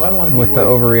Okay, so I don't want to with give the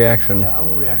away. overreaction. Yeah,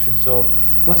 overreaction. So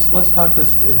let's talk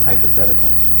this in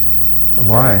hypotheticals.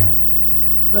 Why?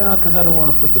 Well, because I don't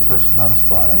want to put the person on the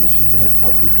spot. I mean, she's going to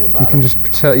tell people about You can it. just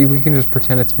we can just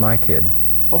pretend it's my kid.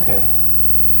 Okay.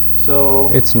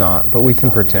 So. It's not, but we It's can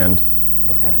not. pretend.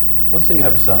 Okay. Let's say you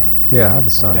have a son. Yeah, I have a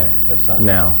son. Okay. You have a son.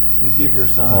 Now. You give your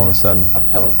son. All of a sudden. A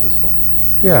pellet pistol.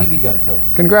 Yeah. BB gun pellet.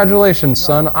 Congratulations,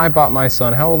 son. I bought my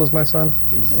son. How old is my son?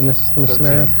 He's In this 13.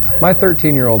 scenario? My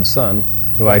 13-year-old son,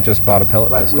 who I just bought a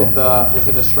pellet Right, pistol. with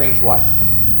an estranged wife.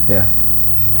 Yeah.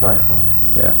 Sorry, Nicole.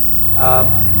 Yeah.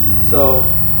 So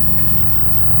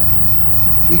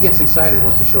he gets excited and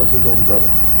wants to show it to his older brother.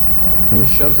 So he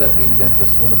shoves that BB gun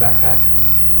pistol in a backpack.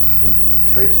 He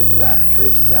traipses his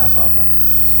ass off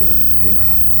to school at junior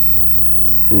high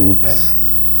that day. Oops. Okay.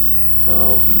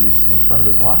 So he's in front of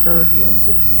his locker. He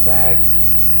unzips his bag,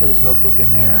 put his notebook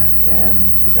in there,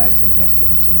 and the guy sitting next to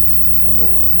him sees the handle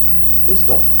of a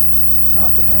pistol,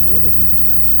 not the handle of a BB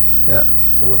gun. Yeah.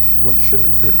 So what should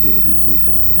the kid do who sees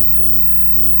the handle of a pistol?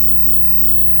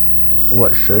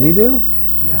 What should he do?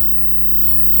 Yeah.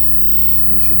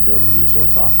 You should go to the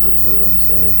resource officer and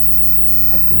say,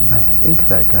 I think he I has think a gun.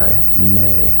 that guy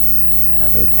may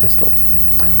have a pistol.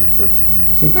 Yeah, when you're 13, you're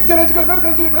just saying, "Get it,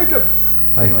 get it."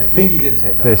 I Anyway, think maybe you didn't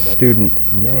say it that the way, but-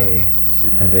 student may Right.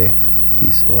 Student have may. a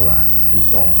pistola.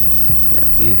 He's all this. Yeah.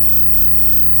 See?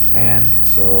 And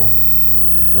so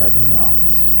they drag him in the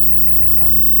office and they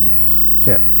find out it's a BB gun.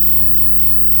 Yeah.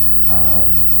 Okay.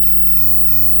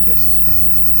 And they suspend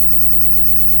him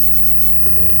for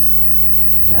days.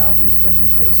 And now he's going to be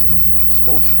facing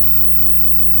expulsion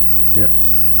Yeah.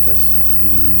 because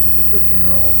he, as a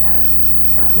 13-year-old,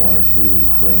 wanted to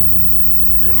bring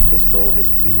his pistol, his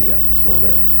BB gun pistol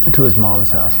that To his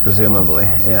mom's house, presumably.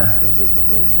 Presumably, Yeah.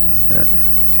 yeah. Yeah.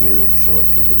 To show it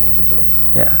to his older brother.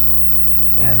 Yeah.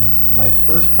 And my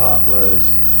first thought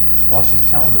was, while she's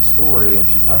telling the story and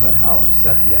she's talking about how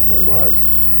upset the young boy was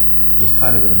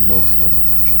kind of an emotional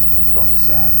reaction. I felt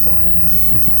sad for him, and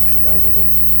I actually got a little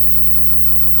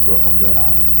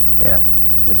red-eyed Yeah.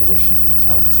 because of the way she could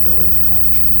tell the story and how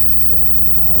she's upset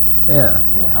and how,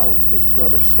 Yeah. how his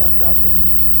brother stepped up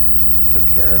and took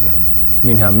care of him.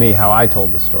 You mean how I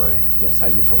told the story? Yes, how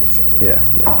you told the story. Yeah.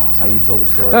 Yeah. How you told the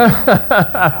story. And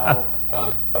how,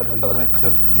 you went and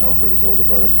took, his older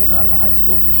brother came out of the high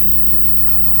school because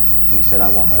he said, I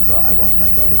want my brother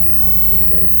to be home with me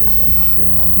today because I'm not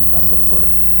feeling well. You've got to go to work.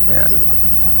 And Yeah. he says, I'm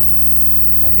unhappy.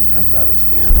 And he comes out of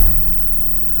school and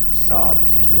he's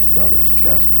sobs into his brother's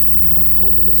chest,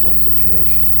 over this whole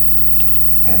situation.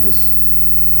 And this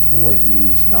boy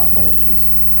who's not, we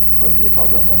were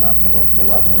talking about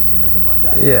malevolence and everything like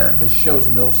that. Yeah. It shows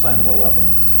no sign of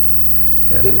malevolence.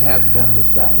 Yeah. He didn't have the gun in his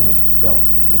back, in his belt,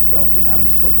 didn't have it in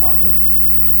his coat pocket.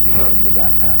 He had it in the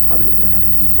backpack. Probably doesn't even have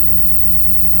any BBs in it,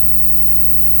 maybe not.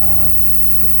 Of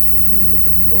course, if it was me, it would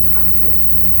have been loaded to the hilt,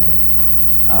 but anyway.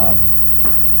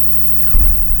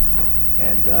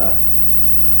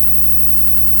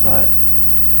 But,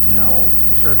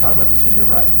 we started talking about this, and you're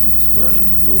right, he's learning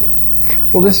rules.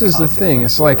 Well, this is the thing.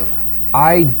 It's like, Consequence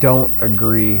I don't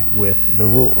agree with the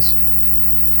rules.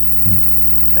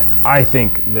 I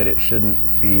think that it shouldn't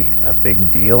be a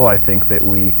big deal. I think that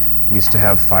we used to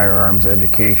have firearms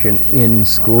education in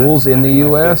schools in the I'm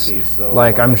in my U.S. 50s, so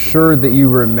Like, I'm I could sure be that you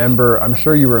remember. I'm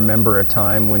sure you remember a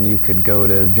time when you could go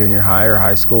to junior high or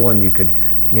high school and you could,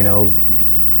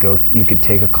 you could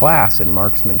take a class in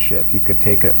marksmanship. You could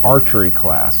take an archery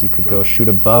class. You could go shoot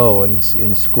a bow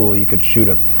in school. You could shoot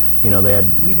they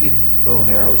had. We did bow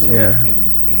and arrows in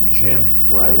gym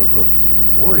where I grew up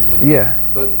in Oregon. Yeah.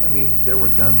 But I mean, there were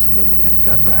guns and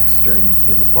gun racks in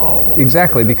the fall. always.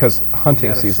 Exactly, because You hunting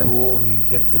had a season. School and you'd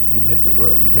hit the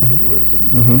woods and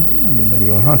Mhm. you might get that You're going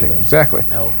deer or hunting, that exactly.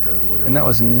 elk or whatever. And that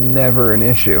was never an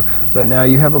issue. But now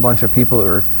you have a bunch of people who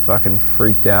are fucking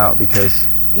freaked out because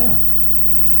Yeah.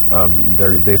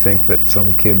 they think that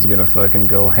some kid's gonna fucking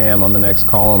go ham on the next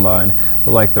Columbine.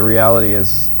 But like the reality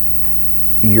is,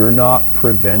 you're not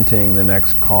preventing the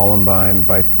next Columbine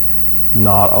by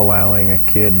not allowing a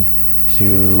kid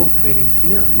to. Cultivating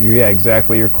fear. Yeah,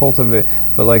 exactly. You're cultivating,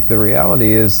 but like the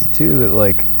reality is too that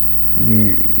like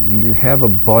you have a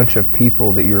bunch of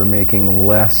people that you're making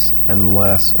less and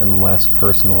less and less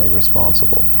personally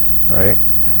responsible, right?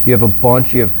 You have a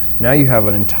bunch. Now you have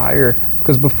an entire,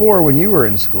 because before when you were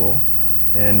in school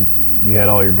and you had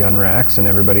all your gun racks and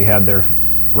everybody had their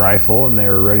rifle and they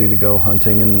were ready to go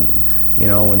hunting and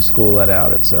when school let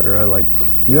out, etc. Like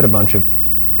you had a bunch of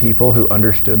people who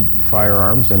understood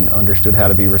firearms and understood how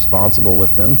to be responsible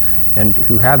with them and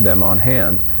who had them on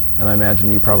hand. And I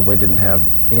imagine you probably didn't have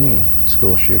any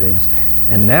school shootings.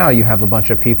 And now you have a bunch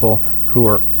of people who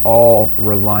are all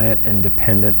reliant and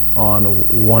dependent on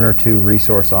one or two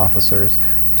resource officers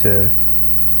to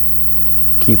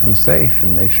keep them safe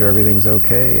and make sure everything's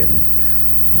okay. And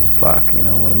well, fuck,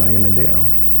 what am I going to do?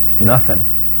 Nothing.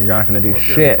 You're not going to do Well,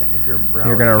 shit. If you're in Broward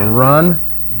You're going to County, run.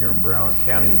 And you're in Broward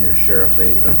County and you're sheriff's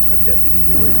a deputy,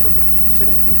 you wait for the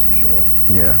city police to show up.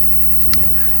 Yeah. So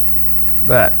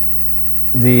But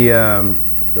the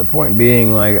point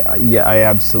being, like, yeah, I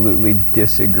absolutely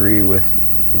disagree with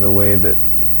the way that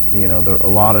there are a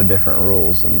lot of different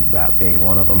rules, and that being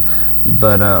one of them.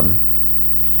 But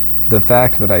the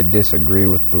fact that I disagree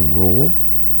with the rule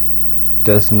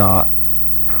does not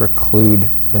preclude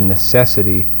the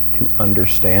necessity to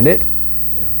understand it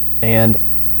yeah.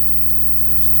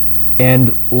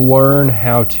 and learn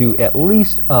how to at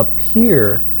least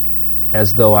appear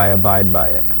as though I abide by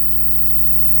it,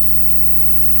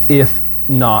 if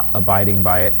not abiding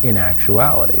by it in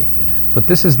actuality. Yeah. But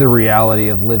this is the reality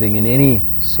of living in any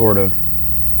sort of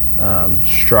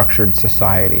structured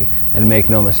society. And make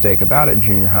no mistake about it,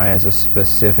 junior high is a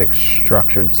specific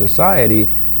structured society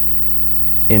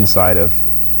inside of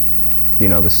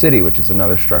the city, which is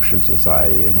another structured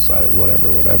society inside of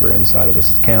whatever, inside of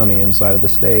this county, inside of the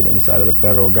state, inside of the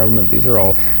federal government. These are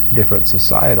all different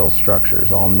societal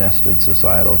structures, all nested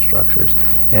societal structures.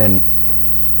 And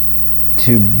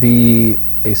to be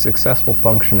a successful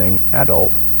functioning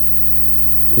adult,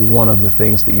 one of the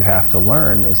things that you have to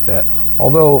learn is that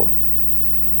although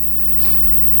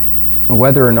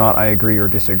whether or not I agree or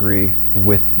disagree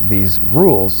with these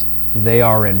rules, they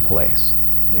are in place.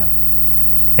 Yeah.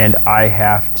 And I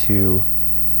have to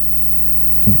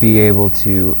be able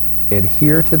to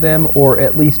adhere to them, or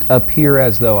at least appear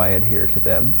as though I adhere to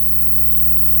them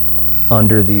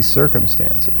under these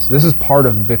circumstances. This is part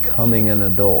of becoming an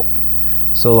adult.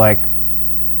 So, like,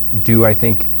 do I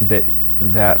think that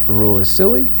that rule is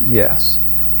silly? Yes.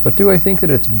 But do I think that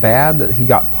it's bad that he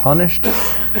got punished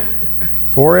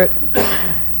for it?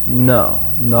 No,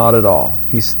 not at all.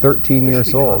 He's 13 There years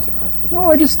should be old. consequence for No, that.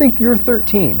 I just think you're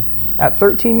 13. Yeah. At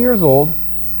 13 years old,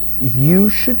 you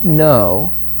should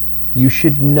know,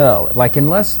 like,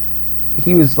 unless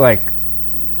he was like,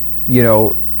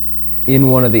 in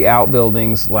one of the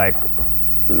outbuildings, like,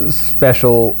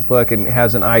 special fucking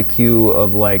has an IQ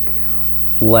of like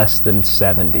less than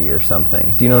 70 or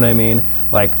something. Do you know what I mean?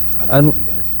 Like, I don't think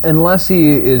he does. unless he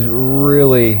is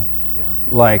really Yeah.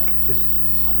 like He's,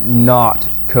 not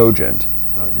cogent.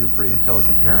 well, you're a pretty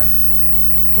intelligent parent.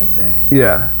 See what I'm saying?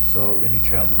 Yeah. So any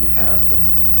child that you have,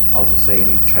 and I'll just say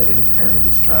any parent of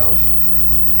this child,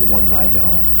 the one that I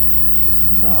know, is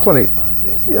not Plenty.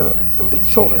 is Yeah. not intelligent.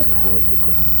 So- She has a really good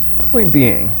grasp. Point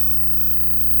being,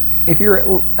 if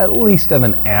you're at least of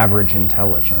an average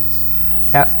intelligence,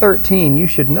 at 13 you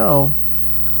should know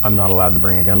I'm not allowed to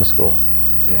bring a gun to school.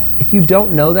 Yeah. If you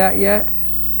don't know that yet,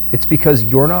 it's because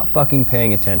you're not fucking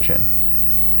paying attention.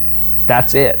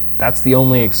 That's it. That's the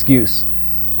only excuse.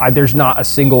 There's not a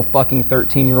single fucking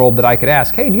 13-year-old that I could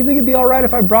ask, hey, do you think it'd be all right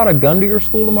if I brought a gun to your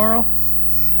school tomorrow?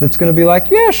 That's going to be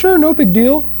like, yeah, sure, no big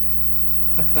deal.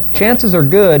 Chances are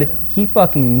good he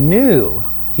fucking knew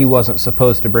he wasn't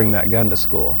supposed to bring that gun to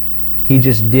school. He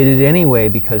just did it anyway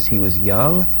because he was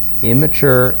young,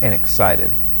 immature, and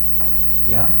excited.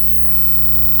 Yeah.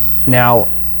 Now,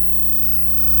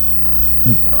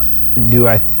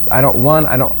 I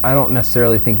don't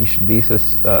necessarily think he should be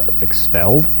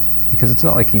expelled, because it's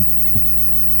not like he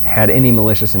had any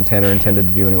malicious intent or intended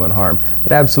to do anyone harm.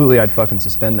 But absolutely, I'd fucking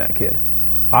suspend that kid.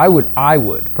 I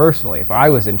would personally, if I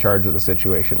was in charge of the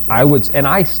situation, I would, and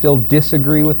I still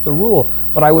disagree with the rule,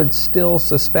 but I would still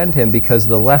suspend him, because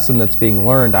the lesson that's being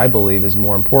learned, I believe, is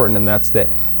more important, and that's that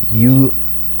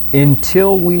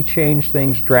until we change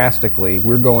things drastically,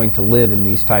 we're going to live in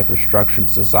these type of structured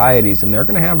societies, and they're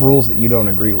going to have rules that you don't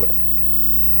agree with.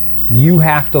 You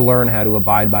have to learn how to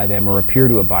abide by them, or appear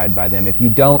to abide by them. If you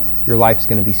don't, your life's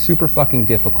going to be super fucking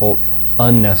difficult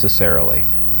unnecessarily.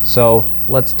 So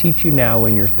let's teach you now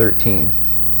when you're 13.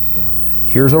 Yeah.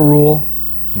 Here's a rule.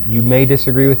 You may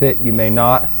disagree with it, you may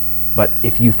not, but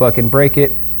if you fucking break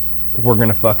it, we're going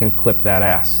to fucking clip that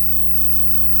ass.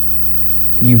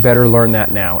 You better learn that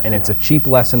now, and it's a cheap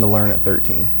lesson to learn at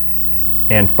 13.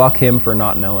 And fuck him for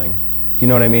not knowing. Do you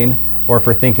know what I mean? Or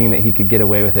for thinking that he could get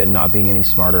away with it and not being any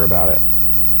smarter about it.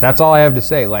 That's all I have to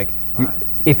say. Like,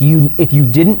 if you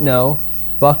didn't know,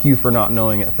 fuck you for not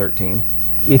knowing at 13.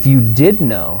 If you did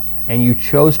know and you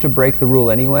chose to break the rule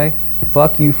anyway,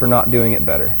 fuck you for not doing it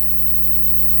better.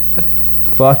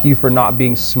 Fuck you for not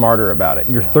being smarter about it.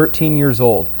 You're 13 years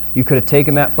old. You could have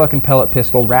taken that fucking pellet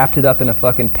pistol, wrapped it up in a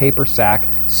fucking paper sack,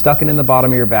 stuck it in the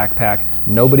bottom of your backpack.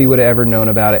 Nobody would have ever known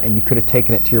about it, and you could have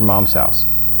taken it to your mom's house.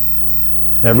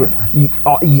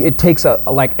 It takes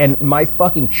and my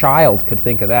fucking child could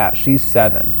think of that. She's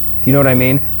 7. Do you know what I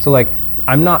mean? So like,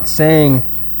 I'm not saying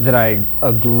that I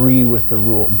agree with the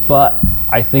rule, but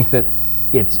I think that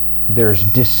there's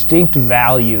distinct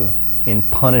value in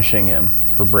punishing him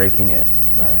for breaking it.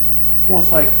 Right. Well,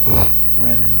 it's like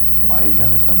when my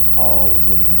youngest son Paul was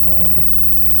living at home.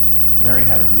 Mary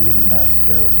had a really nice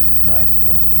stereo with these nice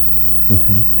Bose speakers,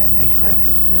 and they cranked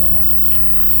up real nice,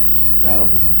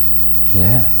 rattled the windows.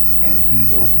 Yeah. And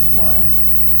he'd open the blinds,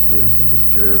 put in some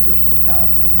Disturbed or some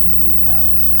Metallica when we leave the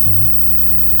house.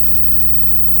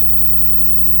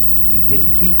 And he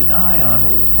didn't keep an eye on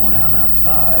what was going on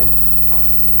outside.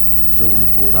 So when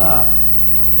we pulled up,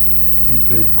 he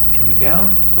could turn it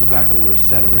down, put it back to where it was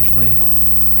set originally,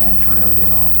 and turn everything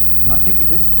off. Not take your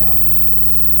discs out, just,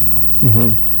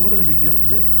 it wasn't a big deal if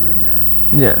the discs were in there.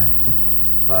 Yeah.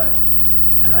 But,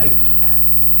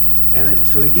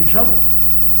 so he'd get in trouble.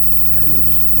 Mary would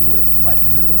just light in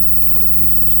the middle of it for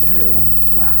using her stereo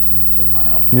and blasting it so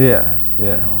loud. Yeah.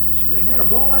 And she'd be like, you're gonna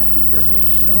blow my speakers.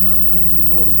 Well, not really, I wasn't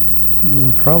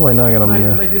blowing. Probably not gonna.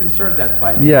 But I didn't start that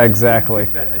fight. Yeah, exactly. I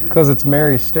didn't- Because it's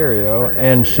Mary's stereo, It's Mary's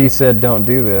and stereo. she said don't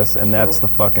do this, and that's So-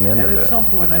 the fucking end of And at it. some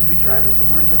point I'd be driving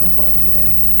somewhere and I said, oh, by the way,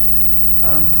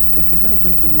 if you're gonna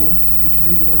break the rules, could you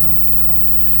maybe learn not to be caught?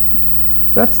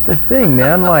 That's the thing,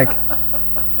 man. Like,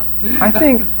 I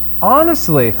think,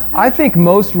 honestly, I think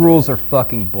most rules are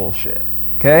fucking bullshit.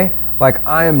 Okay? Like,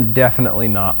 I am definitely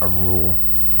not a rule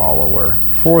follower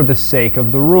for the sake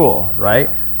of the rule, right?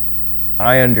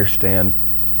 I understand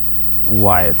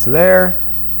why it's there,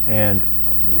 and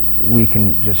we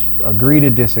can just agree to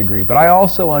disagree. But I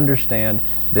also understand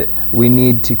that we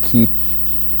need to keep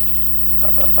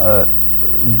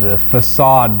the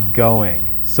facade going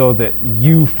so that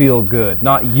you feel good.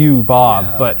 Not you, Bob,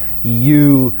 Yeah. but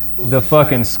you, Well, the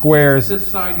fucking squares.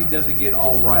 Society doesn't get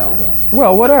all riled up.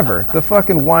 Well, whatever. The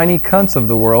fucking whiny cunts of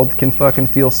the world can fucking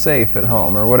feel safe at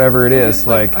home or whatever it is.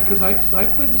 Like, because I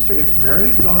played the stereo. If Mary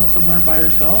had gone somewhere by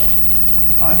herself,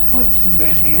 I'd put some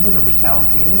Van Halen or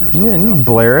Metallica in or something yeah, and you else.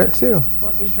 blare it too.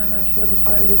 Fucking turn that shit up as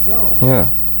high as it go. Yeah,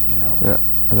 Yeah,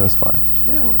 and it was fine.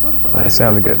 it was fun. That I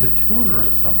sounded had to good. replace the tuner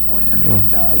at some point after she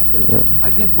died because I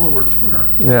did blow her tuner,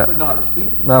 Yeah. but not her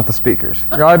speaker. Not the speakers.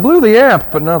 Yeah, I blew the amp,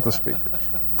 but not the speakers.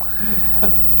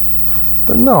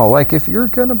 But no, like, if you're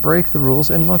gonna break the rules,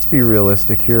 and let's be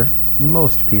realistic here,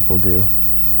 most people do.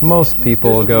 Most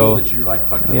people There's a go, rule that you're like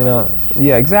fucking you know, up.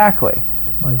 yeah, exactly.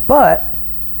 It's like, But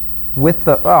with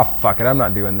the, oh fuck it, I'm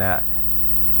not doing that.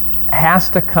 has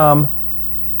to come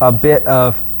a bit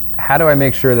of, how do I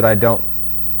make sure that I don't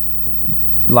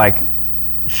like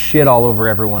shit all over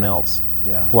everyone else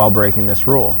Yeah. while breaking this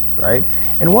rule, right?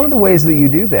 And one of the ways that you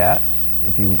do that,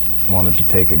 if you wanted to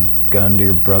take a gun to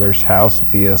your brother's house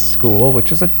via school,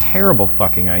 which is a terrible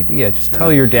fucking idea, just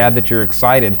tell your dad that you're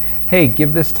excited. Hey,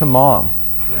 give this to mom.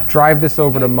 Yeah. Drive this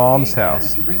over to mom's Dad, house.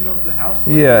 Did you bring it over to the house?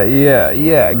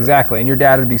 Yeah, exactly. And your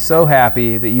dad would be so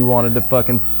happy that you wanted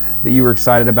to that you were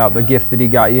excited about the gift that he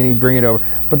got you, and he'd bring it over.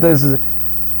 But this is,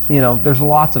 there's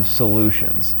lots of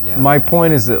solutions. Yeah. My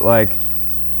point is that, like,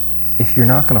 if you're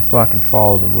not gonna fucking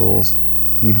follow the rules,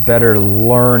 you'd better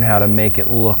learn how to make it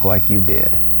look like you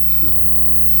did. Excuse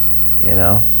me.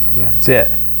 Yeah. Yeah. That's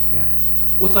it. Yeah.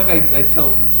 Well, it's like I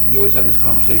tell, you always have this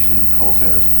conversation in call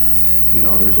centers.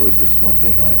 There's always this one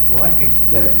thing like, well, I think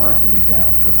they're marking you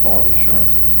down for quality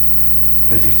assurances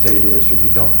because you say this or you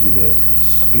don't do this. It's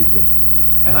stupid.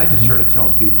 And I just started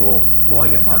telling people, well, I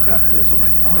get marked out for this. I'm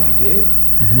like, oh, you did?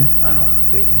 I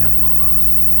don't. They can have those points.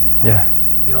 Yeah.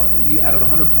 Out of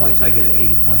 100 points, I get an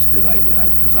 80 points because I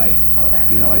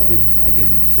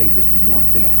didn't say this one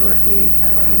thing correctly in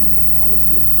the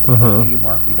policy. And you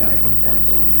mark me down 20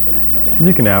 points.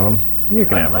 You can have them. You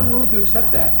can have I'm them. willing to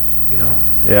accept that.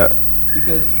 Yeah.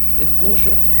 Because it's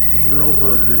bullshit, and you're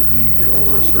over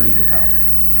asserting your power.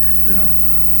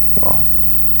 Well,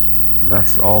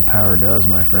 that's all power does,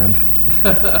 my friend.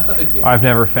 Yeah. I've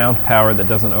never found power that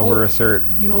doesn't over assert.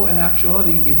 In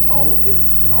actuality, in all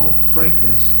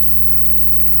frankness,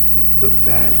 the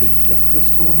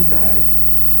pistol in the bag.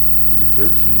 When you're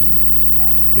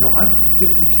 13, I'm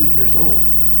 52 years old,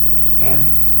 and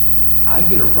I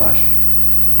get a rush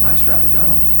when I strap a gun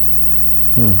on.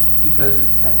 Because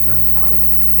that gun's powerful.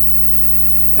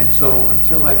 And so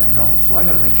until I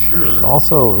got to make sure. It's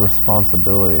also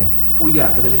responsibility. Well,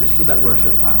 yeah, but I mean, there's still that rush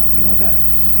of,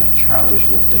 that childish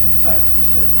little thing inside of me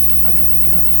says, I got a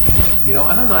gun. And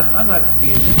I'm not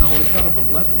being, it's not a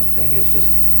malevolent thing. It's just,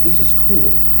 this is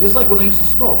cool. It's like when I used to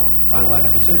smoke. I light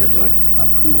up a cigarette and be like, I'm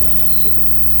cool, I got a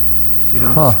cigarette. You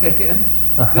know what I'm saying?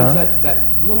 There's that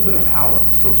little bit of power.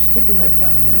 So sticking that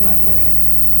gun in there that way,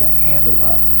 that handle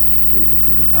up, where you can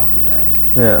see the top of that.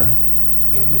 Yeah.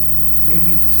 In his,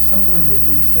 maybe somewhere in the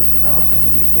recesses, I don't say in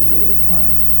the recesses of his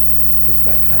mind, it's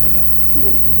that kind of that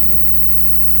cool feeling of,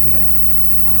 like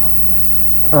Wild West type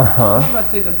thing. I'm not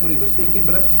saying that's what he was thinking,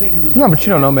 but I'm just saying. No, but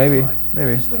you don't know, maybe.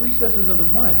 It's the recesses of his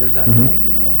mind. There's that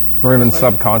thing, Or even It's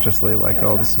like- subconsciously, like, Yeah,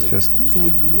 oh, this is exactly. just. So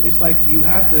it's like you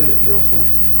have to, so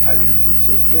having a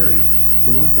concealed carry,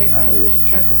 the one thing I always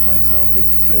check with myself is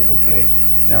to say, okay,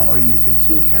 now are you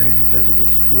concealed carrying because it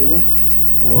looks cool?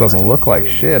 Or Doesn't are you look like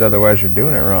doing shit, this- otherwise you're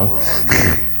doing it wrong.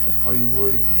 Or are you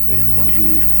worried that you want to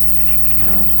be,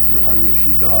 are you a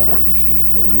sheepdog or are you a sheep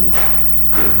or are you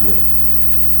a wolf?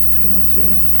 You know what I'm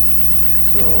saying?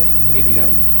 So maybe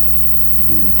I'm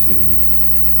being too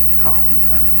cocky,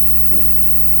 I don't know. But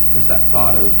it's that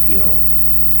thought of,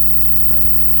 that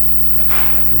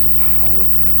there's a power,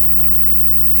 kind of a power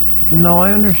trip. No,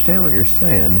 I understand what you're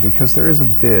saying, because there is a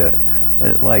bit,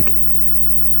 and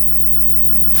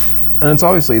it's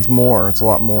obviously, it's a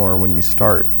lot more when you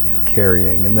start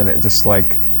carrying, and then it just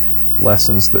like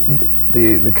lessens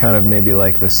the kind of maybe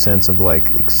like the sense of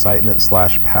like excitement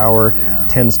 / power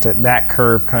tends to, that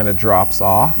curve kind of drops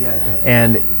off. Yeah, it does,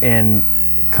 and absolutely. and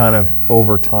kind of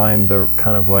over time the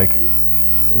kind of like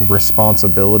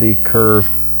responsibility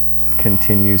curve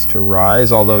continues to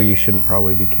rise, although you shouldn't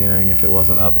probably be carrying if it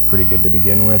wasn't up pretty good to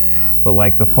begin with. But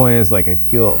like the point is, like, I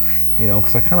feel,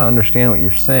 because I kind of understand what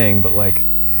you're saying, but like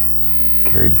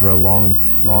carried for a long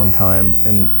time,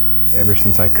 and ever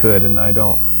since I could, and I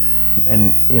don't,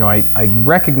 and I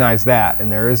recognize that,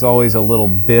 and there is always a little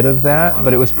bit of that,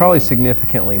 but it was probably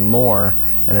significantly more,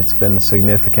 and it's been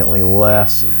significantly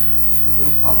less. The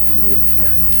real problem for me with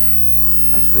carrying is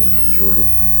I spend the majority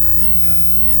of my time in a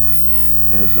gun-free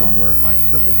zone. In a zone where if I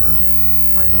took a gun,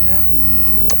 I know never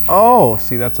will. Oh,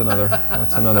 see, that's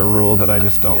another rule that I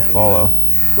just don't follow.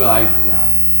 Well, I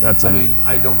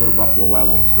don't go to Buffalo Wild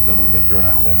Wings because I don't want to get thrown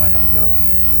out because I might have a gun on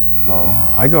me.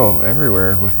 Oh, I go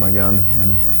everywhere with my gun,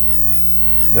 and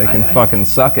they can I- fucking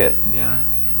suck it. Yeah.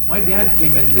 My dad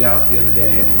came into the house the other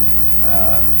day, and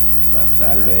last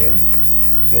Saturday, and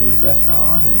he had his vest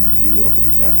on, and he opened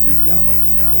his vest, there's a gun. I'm like,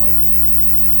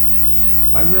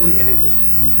 I really, and it just,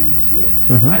 you couldn't even see it.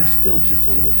 I'm still just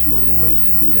a little too overweight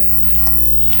to do that with my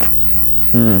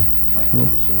clothes. My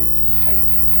clothes are still a little too tight.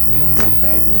 I need a little more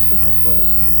bagginess in my clothes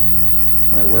so I can,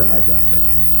 when I wear my vest, I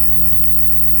can,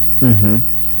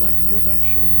 so I can wear that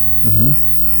shoulder.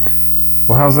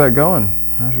 Well, how's that going?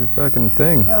 How's your fucking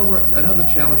thing? Well, another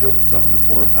challenge opens up on the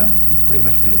 4th. I'm pretty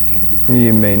much maintaining between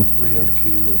You main, 302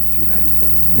 and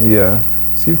 297. yeah.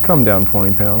 So you've come down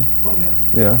 20 pounds. Oh, yeah.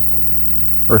 Yeah. Oh,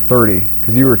 definitely. Or 30,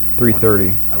 because you were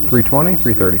 330. I was 320? I was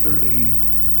 330. 330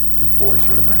 before I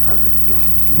started my heart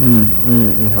medication 2 years ago.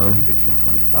 And I took it to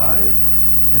 225.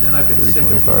 And then I've been sick a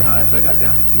few 325. times. I got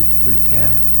down to 310.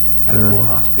 Had a Yeah.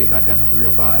 colonoscopy. I got down to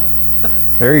 305.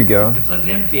 There you go. Because I was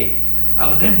empty. I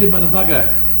was empty,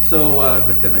 motherfucker. So,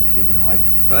 but then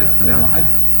now I've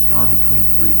gone between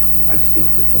 320. I've stayed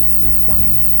pretty close to 320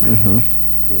 range,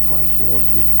 324,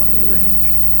 320 range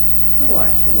for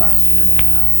like the last year and a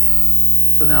half.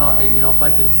 So now, if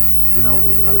I can,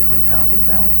 lose another 20 pounds and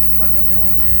find that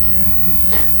balance.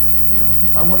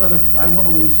 I want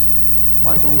to lose.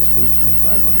 My goal is to lose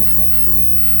 25 on this next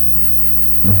 30-day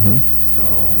challenge. So,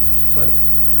 but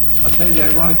I'll tell you the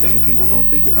ironic thing, and people don't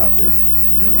think about this,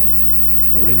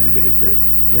 the lady in the video says,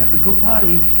 get up and go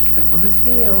potty, step on the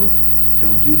scales,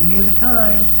 don't do it any other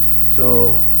time.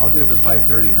 So I'll get up at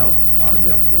 5:30 and help Autumn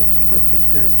get out the door. So I'll take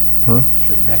a piss,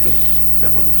 strip naked,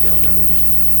 step on the scales, I weigh this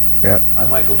much. Yeah. I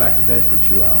might go back to bed for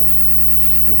 2 hours.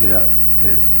 I get up,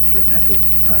 piss, strip naked,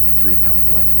 and I'm 3 pounds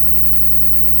less than I was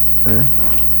at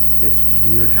 5:30. It's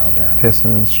weird how that...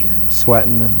 Pissing and Yeah.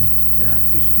 sweating and... Yeah,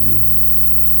 because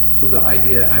so the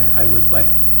idea, I was like,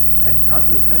 I had talked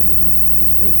to this guy who was a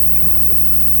weightlifter, and I said,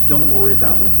 don't worry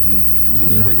about when you eat. If you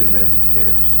eat before you go to bed, who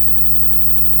cares?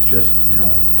 Just,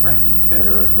 try and eat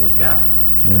better and work out.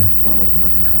 Yeah. When I wasn't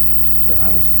working out, then I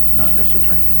was not necessarily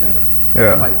trying to eat better.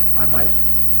 Yeah. I might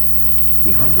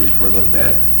be hungry before I go to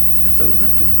bed. Instead of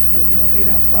drinking,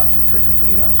 8-ounce glass of drinking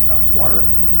an 8-ounce glass of water,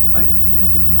 I,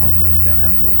 get the cornflakes down,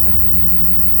 have a little cornflakes.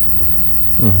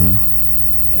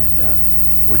 And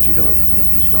what you don't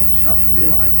stop to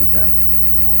realize is that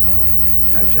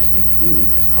digesting food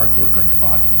is hard work on your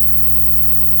body.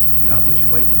 You're not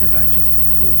losing weight when you're digesting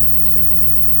food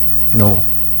necessarily. No.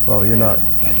 Well, you're not.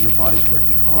 And your body's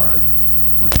working hard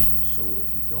so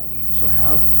if you don't eat, so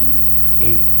have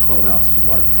 8 to 12 ounces of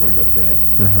water before you go to bed.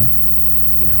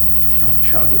 Don't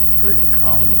chug it, drink it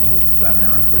calmly, about an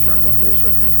hour before you start going to bed,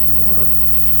 start drinking some water,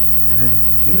 and then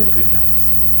get a good night's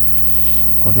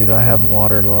sleep. Oh, dude, I have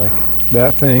water like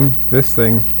that thing, this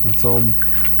thing, it's all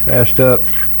bashed up.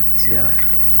 Yeah.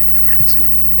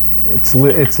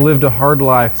 It's lived a hard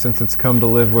life since it's come to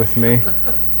live with me.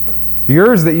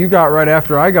 Yours that you got right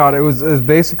after I got it was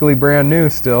basically brand new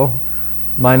still,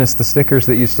 minus the stickers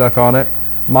that you stuck on it.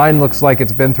 Mine looks like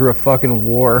it's been through a fucking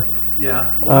war.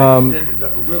 Yeah. Well, I extended it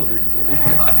up a little bit before you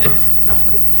got it.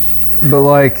 But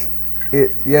like,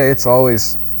 it's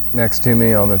always next to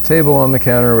me on the table, on the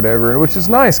counter, or whatever, which is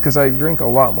nice because I drink a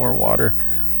lot more water.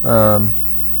 But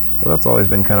that's always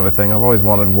been kind of a thing. I've always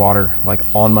wanted water like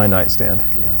on my nightstand.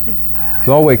 Yeah. Because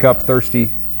I'll wake up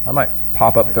thirsty. I might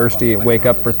pop up thirsty and wake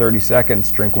up for 30 seconds,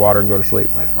 drink water, and go to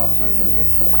sleep. My problem is I've never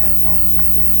had a problem being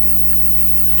thirsty.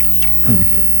 I don't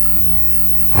care,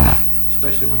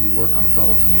 Especially when you work on the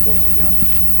phones and you don't want to be off the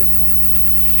phone pissing all the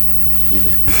time. You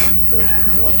just keep being thirsty,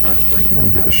 so I'm trying to break that Don't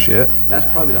give a habit. shit. That's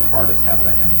probably the hardest habit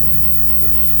I have to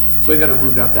break. So I got to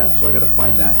root out so I got to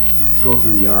find that, go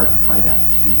through the yard and find that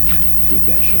seed, dig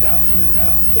that shit out, and root it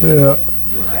out. Yeah.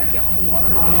 Drink that gallon of water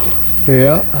a day.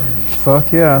 Yeah.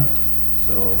 Fuck yeah.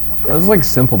 So, That's like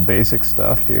simple basic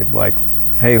stuff, dude. Like,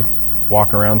 hey,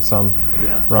 walk around some,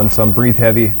 yeah. run some, breathe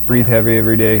heavy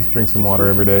every day, drink some water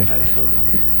every day.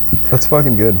 That's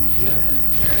fucking good. Yeah.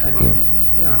 I mean,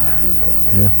 I'm happy with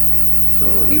that. Yeah. So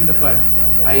even if I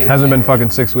ate Hasn't been sandwich- fucking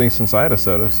 6 weeks since I had a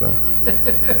soda, so.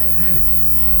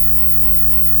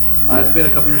 It's been a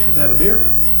couple years since I had a beer.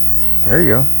 There you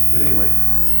go. But anyway.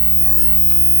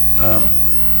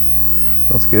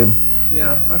 That's good.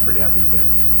 Yeah, I'm pretty happy with it.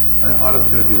 Autumn's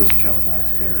going to do this challenge with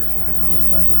us too, so this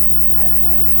time.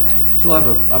 So we'll have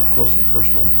a up close and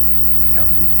personal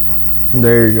accountability partner.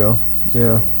 There you go.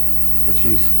 Yeah. But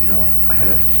she's,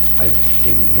 I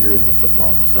came in here with a foot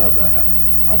long sub that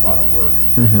I bought at work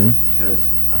because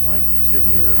I'm like sitting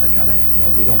here, I gotta,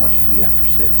 they don't want you to eat after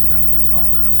 6, and that's my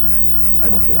problem. Is that I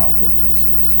don't get off work till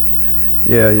 6.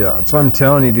 Yeah. So I'm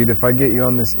telling you, dude, if I get you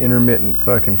on this intermittent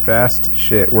fucking fast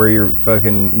shit where you're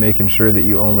fucking making sure that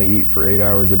you only eat for 8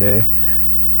 hours a day,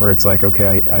 where it's like,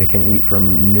 okay, I can eat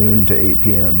from noon to 8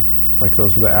 p.m. Like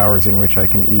those are the hours in which I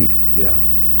can eat. Yeah.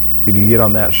 Dude, you get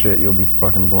on that shit, you'll be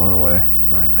fucking blown away.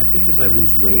 Right. I think as I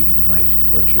lose weight, my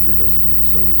blood sugar doesn't get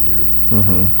so weird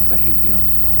because I hate being on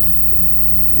the phone and feeling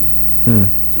hungry.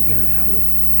 So get in the habit of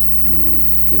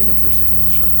getting up first thing in the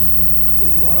morning, start drinking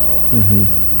cool water.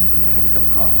 Have a cup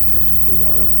of coffee, drink some cool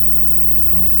water.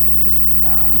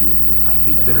 I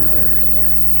hate bitter things.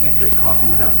 Can't drink coffee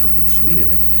without something sweet in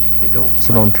it. I don't.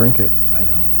 So don't drink it. I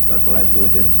know. That's what I really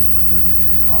did, is just went through and didn't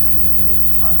drink coffee the whole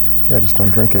time. Yeah, just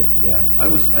don't drink it. Yeah,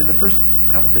 the first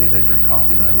couple days I drank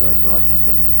coffee, then I realized, well, I can't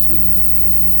put anything sweet in it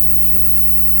because it gives me the shits.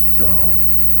 So,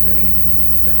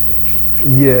 that fake sugar shit.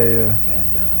 Yeah. And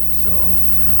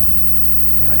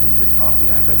yeah, I didn't drink coffee.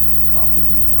 I've had coffee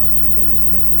these last few days,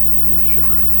 but I put real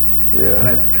sugar in it. Yeah. And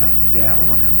I've cut down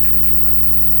on how much real sugar I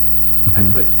put in.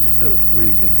 I put, instead of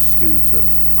 3 big scoops of,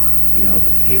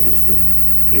 the tablespoon,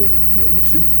 the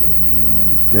soup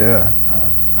spoons, Yeah.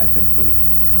 I've been putting,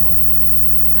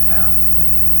 a half and a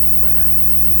half or a half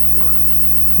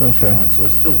and 3/4. Okay. And so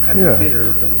it's still kind Yeah. of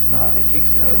bitter, but it's not, it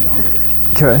takes the edge off.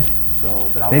 Okay. So,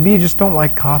 but I'll, Maybe you just don't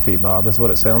like coffee, Bob, is what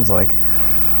it sounds like.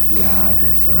 yeah, I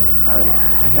guess so. I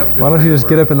have a good Why don't you friend just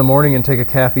get up in the morning and take a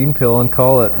caffeine pill and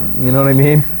call it? You know what I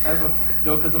mean?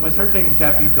 No, because if I start taking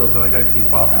caffeine pills, then I gotta keep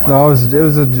popping. No, I was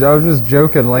just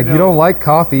joking. Like, you know. don't like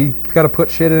coffee, you gotta put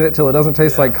shit in it till it doesn't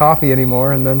taste Yeah. like coffee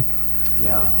anymore, and then.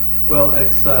 Yeah. Well,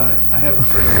 it's I have a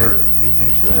friend at work. His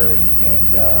name's Larry,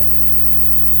 and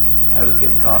I was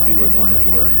getting coffee one morning at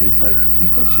work. He's like, "You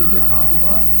put shit in your coffee,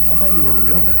 Bob? I thought you were a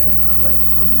real man." I'm like,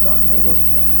 "What are you talking about?" He goes,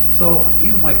 "So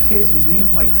even my kids," he said,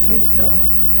 "even my kids know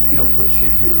you don't put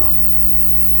shit in your coffee."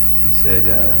 He said,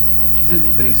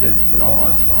 but in all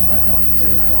honesty, Mom, my mom, he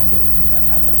said his mom broke him with that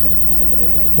habit. I said the same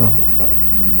thing. His mom made fun of him,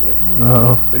 so he quit.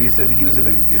 Oh. But he said he was in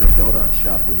a donut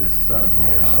shop with his son when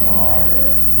they were small. I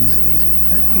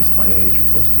think he's my age or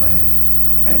close to my age.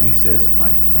 And he says,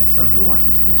 my sons were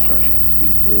watching this construction, this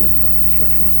big, really tough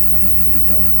construction worker come in and get a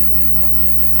donut and a cup of coffee.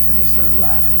 And they started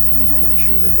laughing because he poured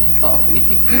sugar in his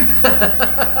coffee.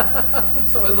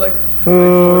 So I was like,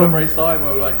 whenever I saw him,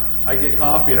 I would I'd get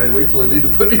coffee and I'd wait till I needed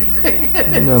to put anything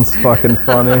in it. That's fucking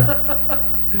funny. I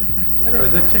don't know,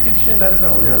 is that chicken shit? I don't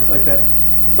know. It's like that.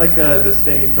 It's like the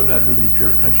saying from that movie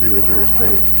Pure Country with George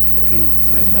Strait.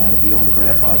 When the old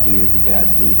grandpa dude, the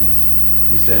dad dude,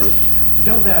 he says, "You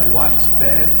know that white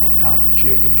speck on top of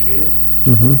chicken shit?"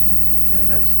 Mm-hmm. Yeah,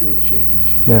 that's still chicken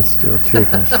shit. That's still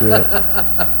chicken shit.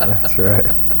 That's right.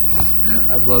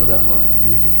 I've loved that line. I've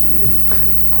used it for years.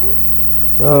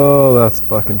 Oh, that's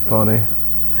fucking funny.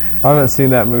 I haven't seen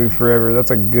that movie forever.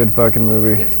 That's a good fucking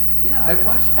movie. I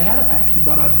actually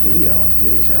bought it on video on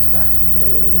VHS back in the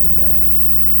day, and I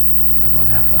don't know what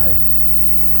happened.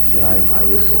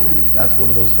 That's one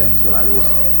of those things when I was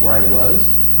where I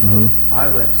was. Mm-hmm. I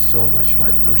let so much of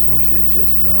my personal shit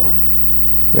just go.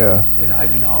 Yeah. And I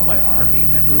mean, all my Army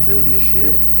memorabilia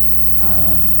shit,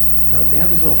 they have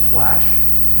these little flash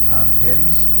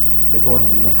pins that go on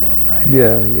the uniform, right?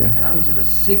 Yeah. And I was in a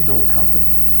signal company,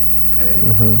 okay?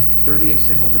 Mm-hmm. 38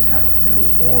 Signal Battalion, and it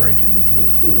was orange and it was really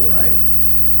cool, right?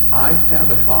 I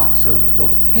found a box of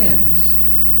those pins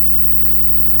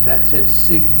that said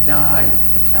Signai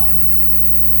Battalion.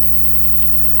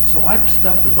 So I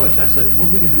stuffed a bunch. I said, "What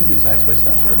are we going to do with these?" I asked my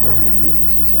staff sergeant, "What are we going to do with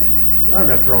these?" He's like, "Oh, we're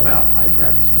going to throw them out." I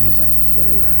grabbed as many as I could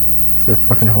carry that day. They're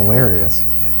fucking hilarious.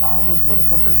 And all those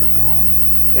motherfuckers are gone.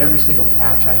 Every single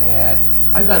patch I had.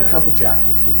 I've got a couple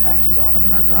jackets with patches on them,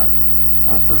 and I've got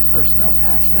first personnel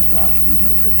patch, and I've got the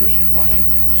military traditions Washington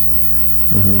patch somewhere.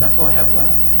 Mm-hmm. That's all I have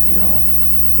left,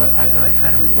 But I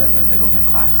kind of regret letting go. My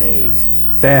Class A's.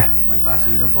 There. My Class A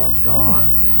uniform's gone.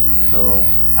 So,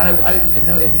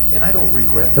 and I don't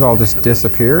regret. It all just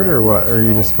disappeared, or what? Or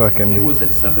you just fucking. It was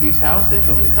at somebody's house. They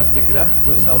told me to come pick it up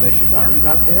before the Salvation Army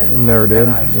got there. Never did.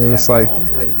 And I You're just sat like, home,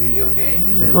 played video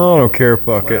games. And I don't care,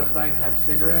 fuck went it. outside and have a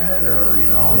cigarette, or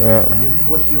Yeah. And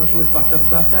what's really fucked up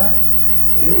about that?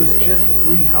 It was just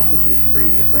 3 houses.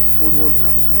 It's like 4 doors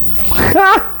around the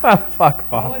corner. Fuck,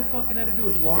 All Bob. I fucking had to do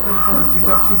was walk around the corner, pick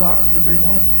up 2 boxes, and bring them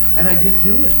home, and I didn't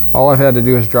do it. All I've had to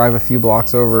do is drive a few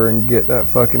blocks over and get that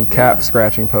fucking cap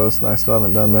scratching post, and I still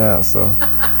haven't done that, so.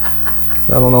 I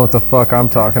don't know what the fuck I'm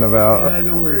talking about. Yeah,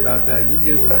 don't worry about that. You'll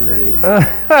get it when you're ready.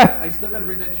 I still got to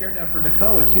bring that chair down for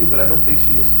Nakoa too, but I don't think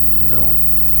she's,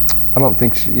 I don't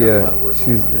think she, got a lot of work going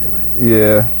she's, on anyway.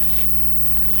 yeah.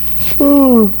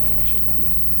 Ooh.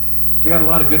 She got a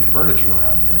lot of good furniture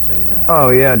around here, I'll tell you that. Oh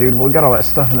yeah, dude. We got all that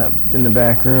stuff in the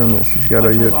back room that she's got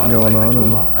to get going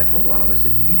on. I told Autumn, I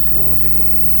said, you need to come over and take a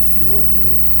look at this stuff. You won't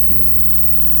believe how beautiful this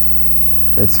stuff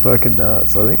is. It's fucking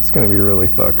nuts. I think it's gonna be really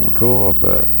fucking cool,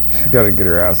 but she's got to get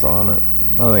her ass on it.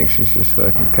 I think she's just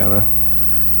fucking kind of.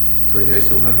 So are you guys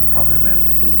still running a property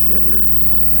management group together and everything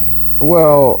like that?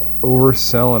 Well, we're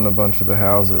selling a bunch of the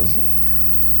houses,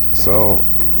 so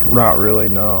not really.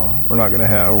 No, we're not gonna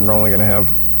have. We're only gonna have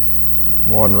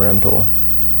one rental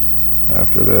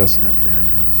after this. That's behind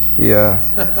the house.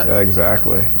 Yeah,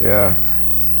 exactly. Yeah,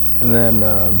 and then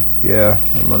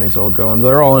the money's all going.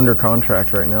 They're all under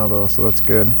contract right now though, so that's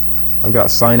good. I've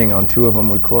got signing on 2 of them.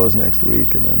 We close next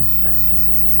week, and then Excellent.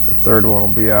 The third one will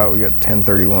be out. We got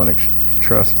 1031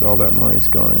 trust. All that money's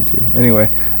going into. Anyway,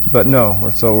 but no.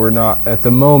 We're not at the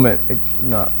moment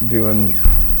not doing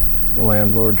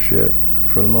landlord shit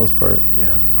for the most part.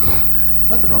 Yeah.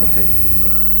 Nothing wrong with taking it easy.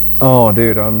 Oh,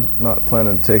 dude, I'm not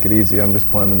planning to take it easy. I'm just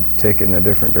planning to take it in a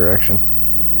different direction.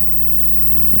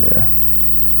 Okay. Yeah.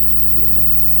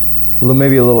 Well,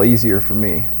 maybe a little easier for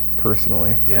me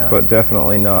personally. Yeah. But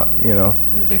definitely not. You know.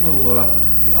 You take a little load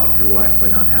off your wife by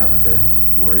not having to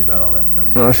worry about all that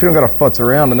stuff. No, she don't gotta futz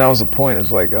around, and that was the point.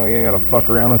 It's like, oh, you ain't gotta fuck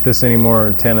around with this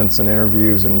anymore. Tenants and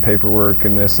interviews and paperwork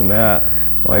and this and that.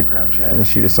 Like, Background check. and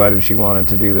she decided she wanted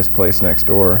to do this place next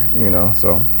door. You know,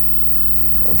 so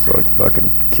it's like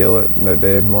fucking kill it,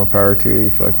 babe. More power to you.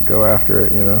 Fucking go after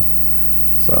it. You know.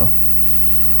 So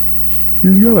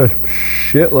she's got a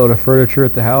shitload of furniture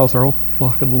at the house. Our whole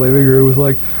fucking living room was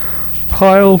like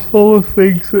piles full of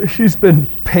things that she's been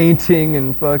painting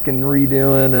and fucking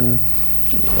redoing and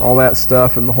all that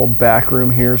stuff, and the whole back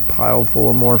room here is piled full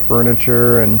of more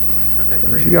furniture, and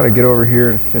she got to get over here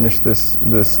and finish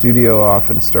the studio off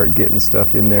and start getting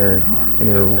stuff in there in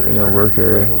her work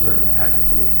area. Packed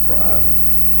full of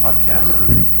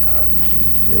podcasts.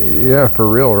 Yeah, for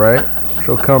real, right?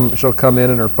 She'll come in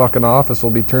and her fucking office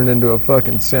will be turned into a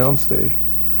fucking soundstage.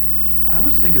 I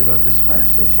was thinking about this fire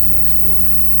station next door.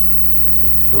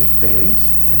 Those bays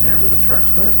in there where the trucks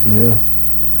were. Yeah, I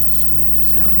think they got a sweet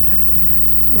sounding echo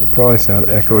in there. it probably sound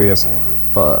Put a echoey truck as corner,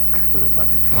 fuck. Put a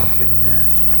fucking truck kit in there.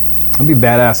 I'd be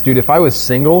badass, dude. If I was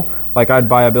single, like I'd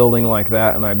buy a building like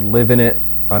that and I'd live in it.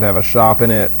 I'd have a shop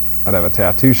in it. I'd have a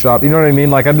tattoo shop. You know what I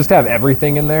mean? Like I'd just have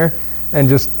everything in there, and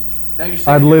just Now you're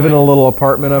saying I'd live in like, a little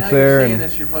apartment up now there. You're saying And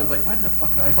this, you're probably like, why the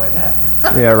fuck did I buy that?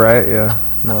 yeah, right. Yeah.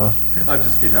 No. I'm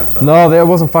just kidding. I'm sorry. No, that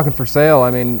wasn't fucking for sale. I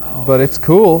mean, but it's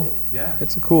cool. Yeah.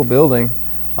 It's a cool building.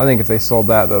 I think if they sold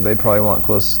that though, they'd probably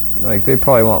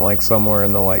want like somewhere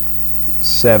in the like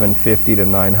 750 to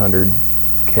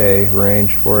 900K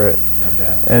range for it. Not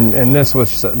bad. And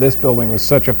this building was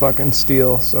such a fucking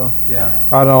steal. So Yeah.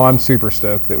 I know I'm super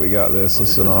stoked that we got this. Well, This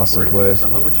is an awesome great place. I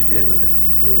love what you did with it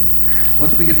completely.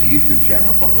 Once we get the YouTube channel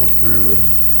up, I'll go through and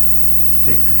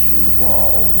take pictures of the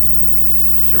wall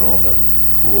and show all the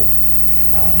cool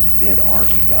dead art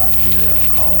you got here,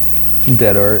 I'll call it.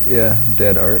 Dead art, yeah,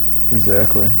 dead art,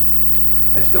 exactly.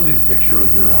 I still need a picture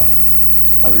of your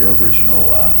original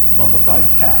mummified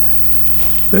cat.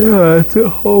 Yeah, it's at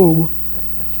home.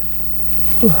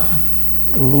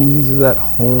 Louise is at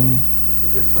home.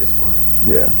 It's a good place for it.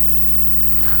 Yeah.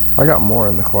 I got more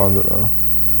in the closet though.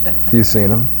 You seen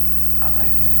them? I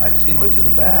can't. I've seen what's in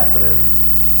the back, but I haven't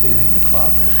seen anything in the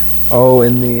closet. Oh,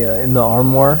 in the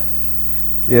armoire.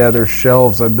 Yeah, there's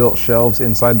shelves. I built shelves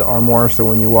inside the armoire, so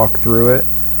when you walk through it,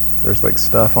 there's like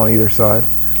stuff on either side.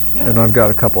 Yeah. And I've got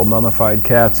a couple of mummified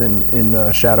cats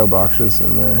in shadow boxes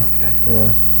in there. Okay.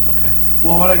 Yeah. Okay.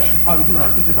 Well, what I should probably do when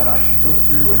I'm thinking about it, I should go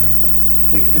through and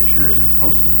take pictures and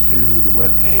post them to the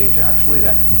web page. Actually,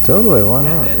 that. Totally. Why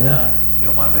not? And then Yeah. you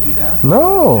don't mind if I do that?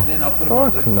 No. And then I'll put them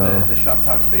on Fuck no. the Shop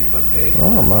Talks Facebook page. I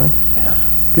don't mind. Yeah.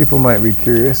 People might be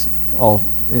curious.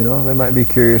 They might be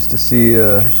curious to see.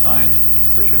 Put your sign,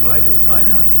 put your lighted sign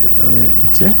out too. Though.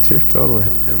 Yeah, too, totally.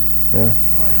 Cool. Yeah.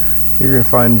 I like it. You're gonna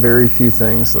find very few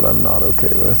things that I'm not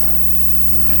okay with.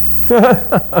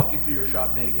 Okay. Walking through your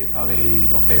shop naked, probably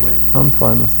okay with? I'm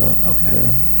fine with that. Okay.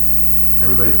 Yeah.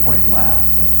 Everybody point and laugh,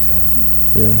 but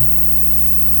Yeah.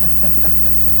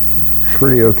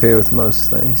 Pretty okay with most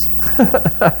things.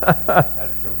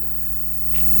 that's cool.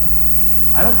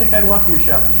 I don't think I'd walk through your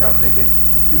shop naked.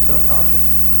 I'm too self-conscious.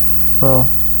 Well,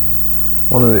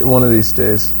 one of these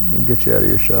days, we'll get you out of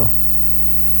your shell.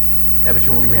 Yeah, but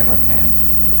you won't get me out of my pants.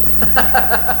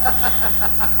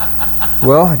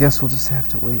 Well, I guess we'll just have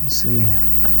to wait and see.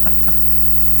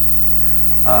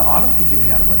 Autumn can get me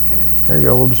out of my pants. There you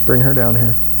go. We'll just bring her down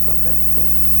here. Okay, cool.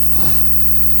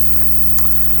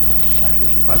 Actually,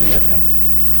 she'd probably be up now.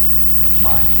 That's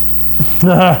mine.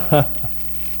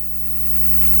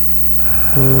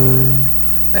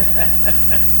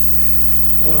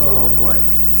 Oh boy.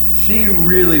 She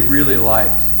really, really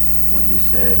liked when you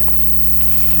said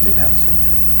she didn't have a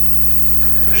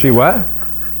sphincter. She what?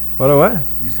 What?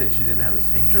 You said she didn't have a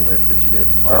sphincter when it said she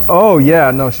doesn't fart. Oh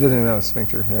yeah, no, she doesn't even have a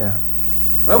sphincter. Yeah.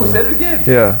 Well, we said it again.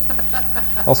 Yeah.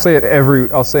 I'll say it every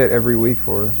week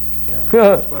for her. Yeah,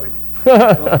 that's funny.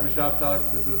 Welcome to Shop Talks.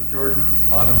 This is Jordan.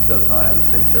 Autumn does not have a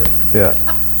sphincter. Yeah.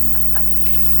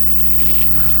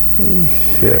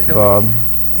 Shit, Bob.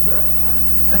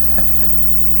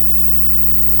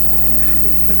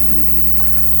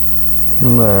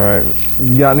 All right.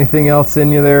 You got anything else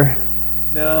in you there?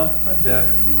 No, I'm done.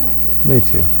 Me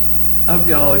too. I hope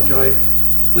y'all enjoyed.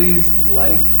 Please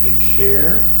like and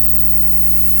share.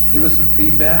 Give us some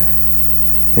feedback.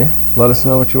 Yeah. Let us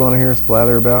know what you want to hear us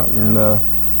blather about, and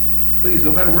Please,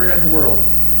 no matter where you're at in the world,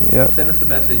 yeah. send us a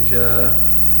message.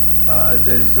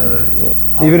 There's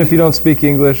Even if you don't speak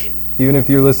English, even if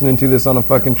you're listening to this on a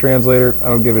fucking translator, I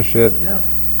don't give a shit. Yeah.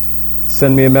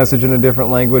 Send me a message in a different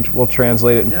language. We'll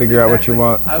translate it and Yeah, figure out what you exactly.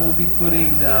 want. I will be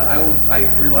putting. I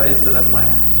realize that I'm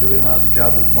doing a lousy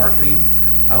job of marketing.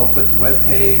 I will put the web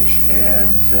page and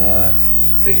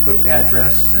Facebook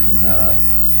address and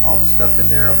all the stuff in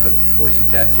there. I'll put Voicing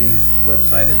Tattoos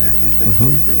website in there too, so they can see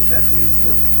your great tattoos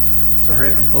work. So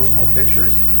hurry up and post more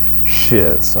pictures.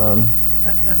 Shit, son.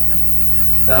 All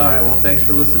right. Well, thanks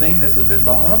for listening. This has been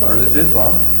Bob, or this is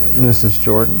Bob, And this is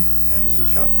Jordan. and this was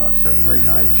Shop Talks. Have a great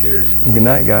night. Cheers. Good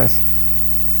night, guys.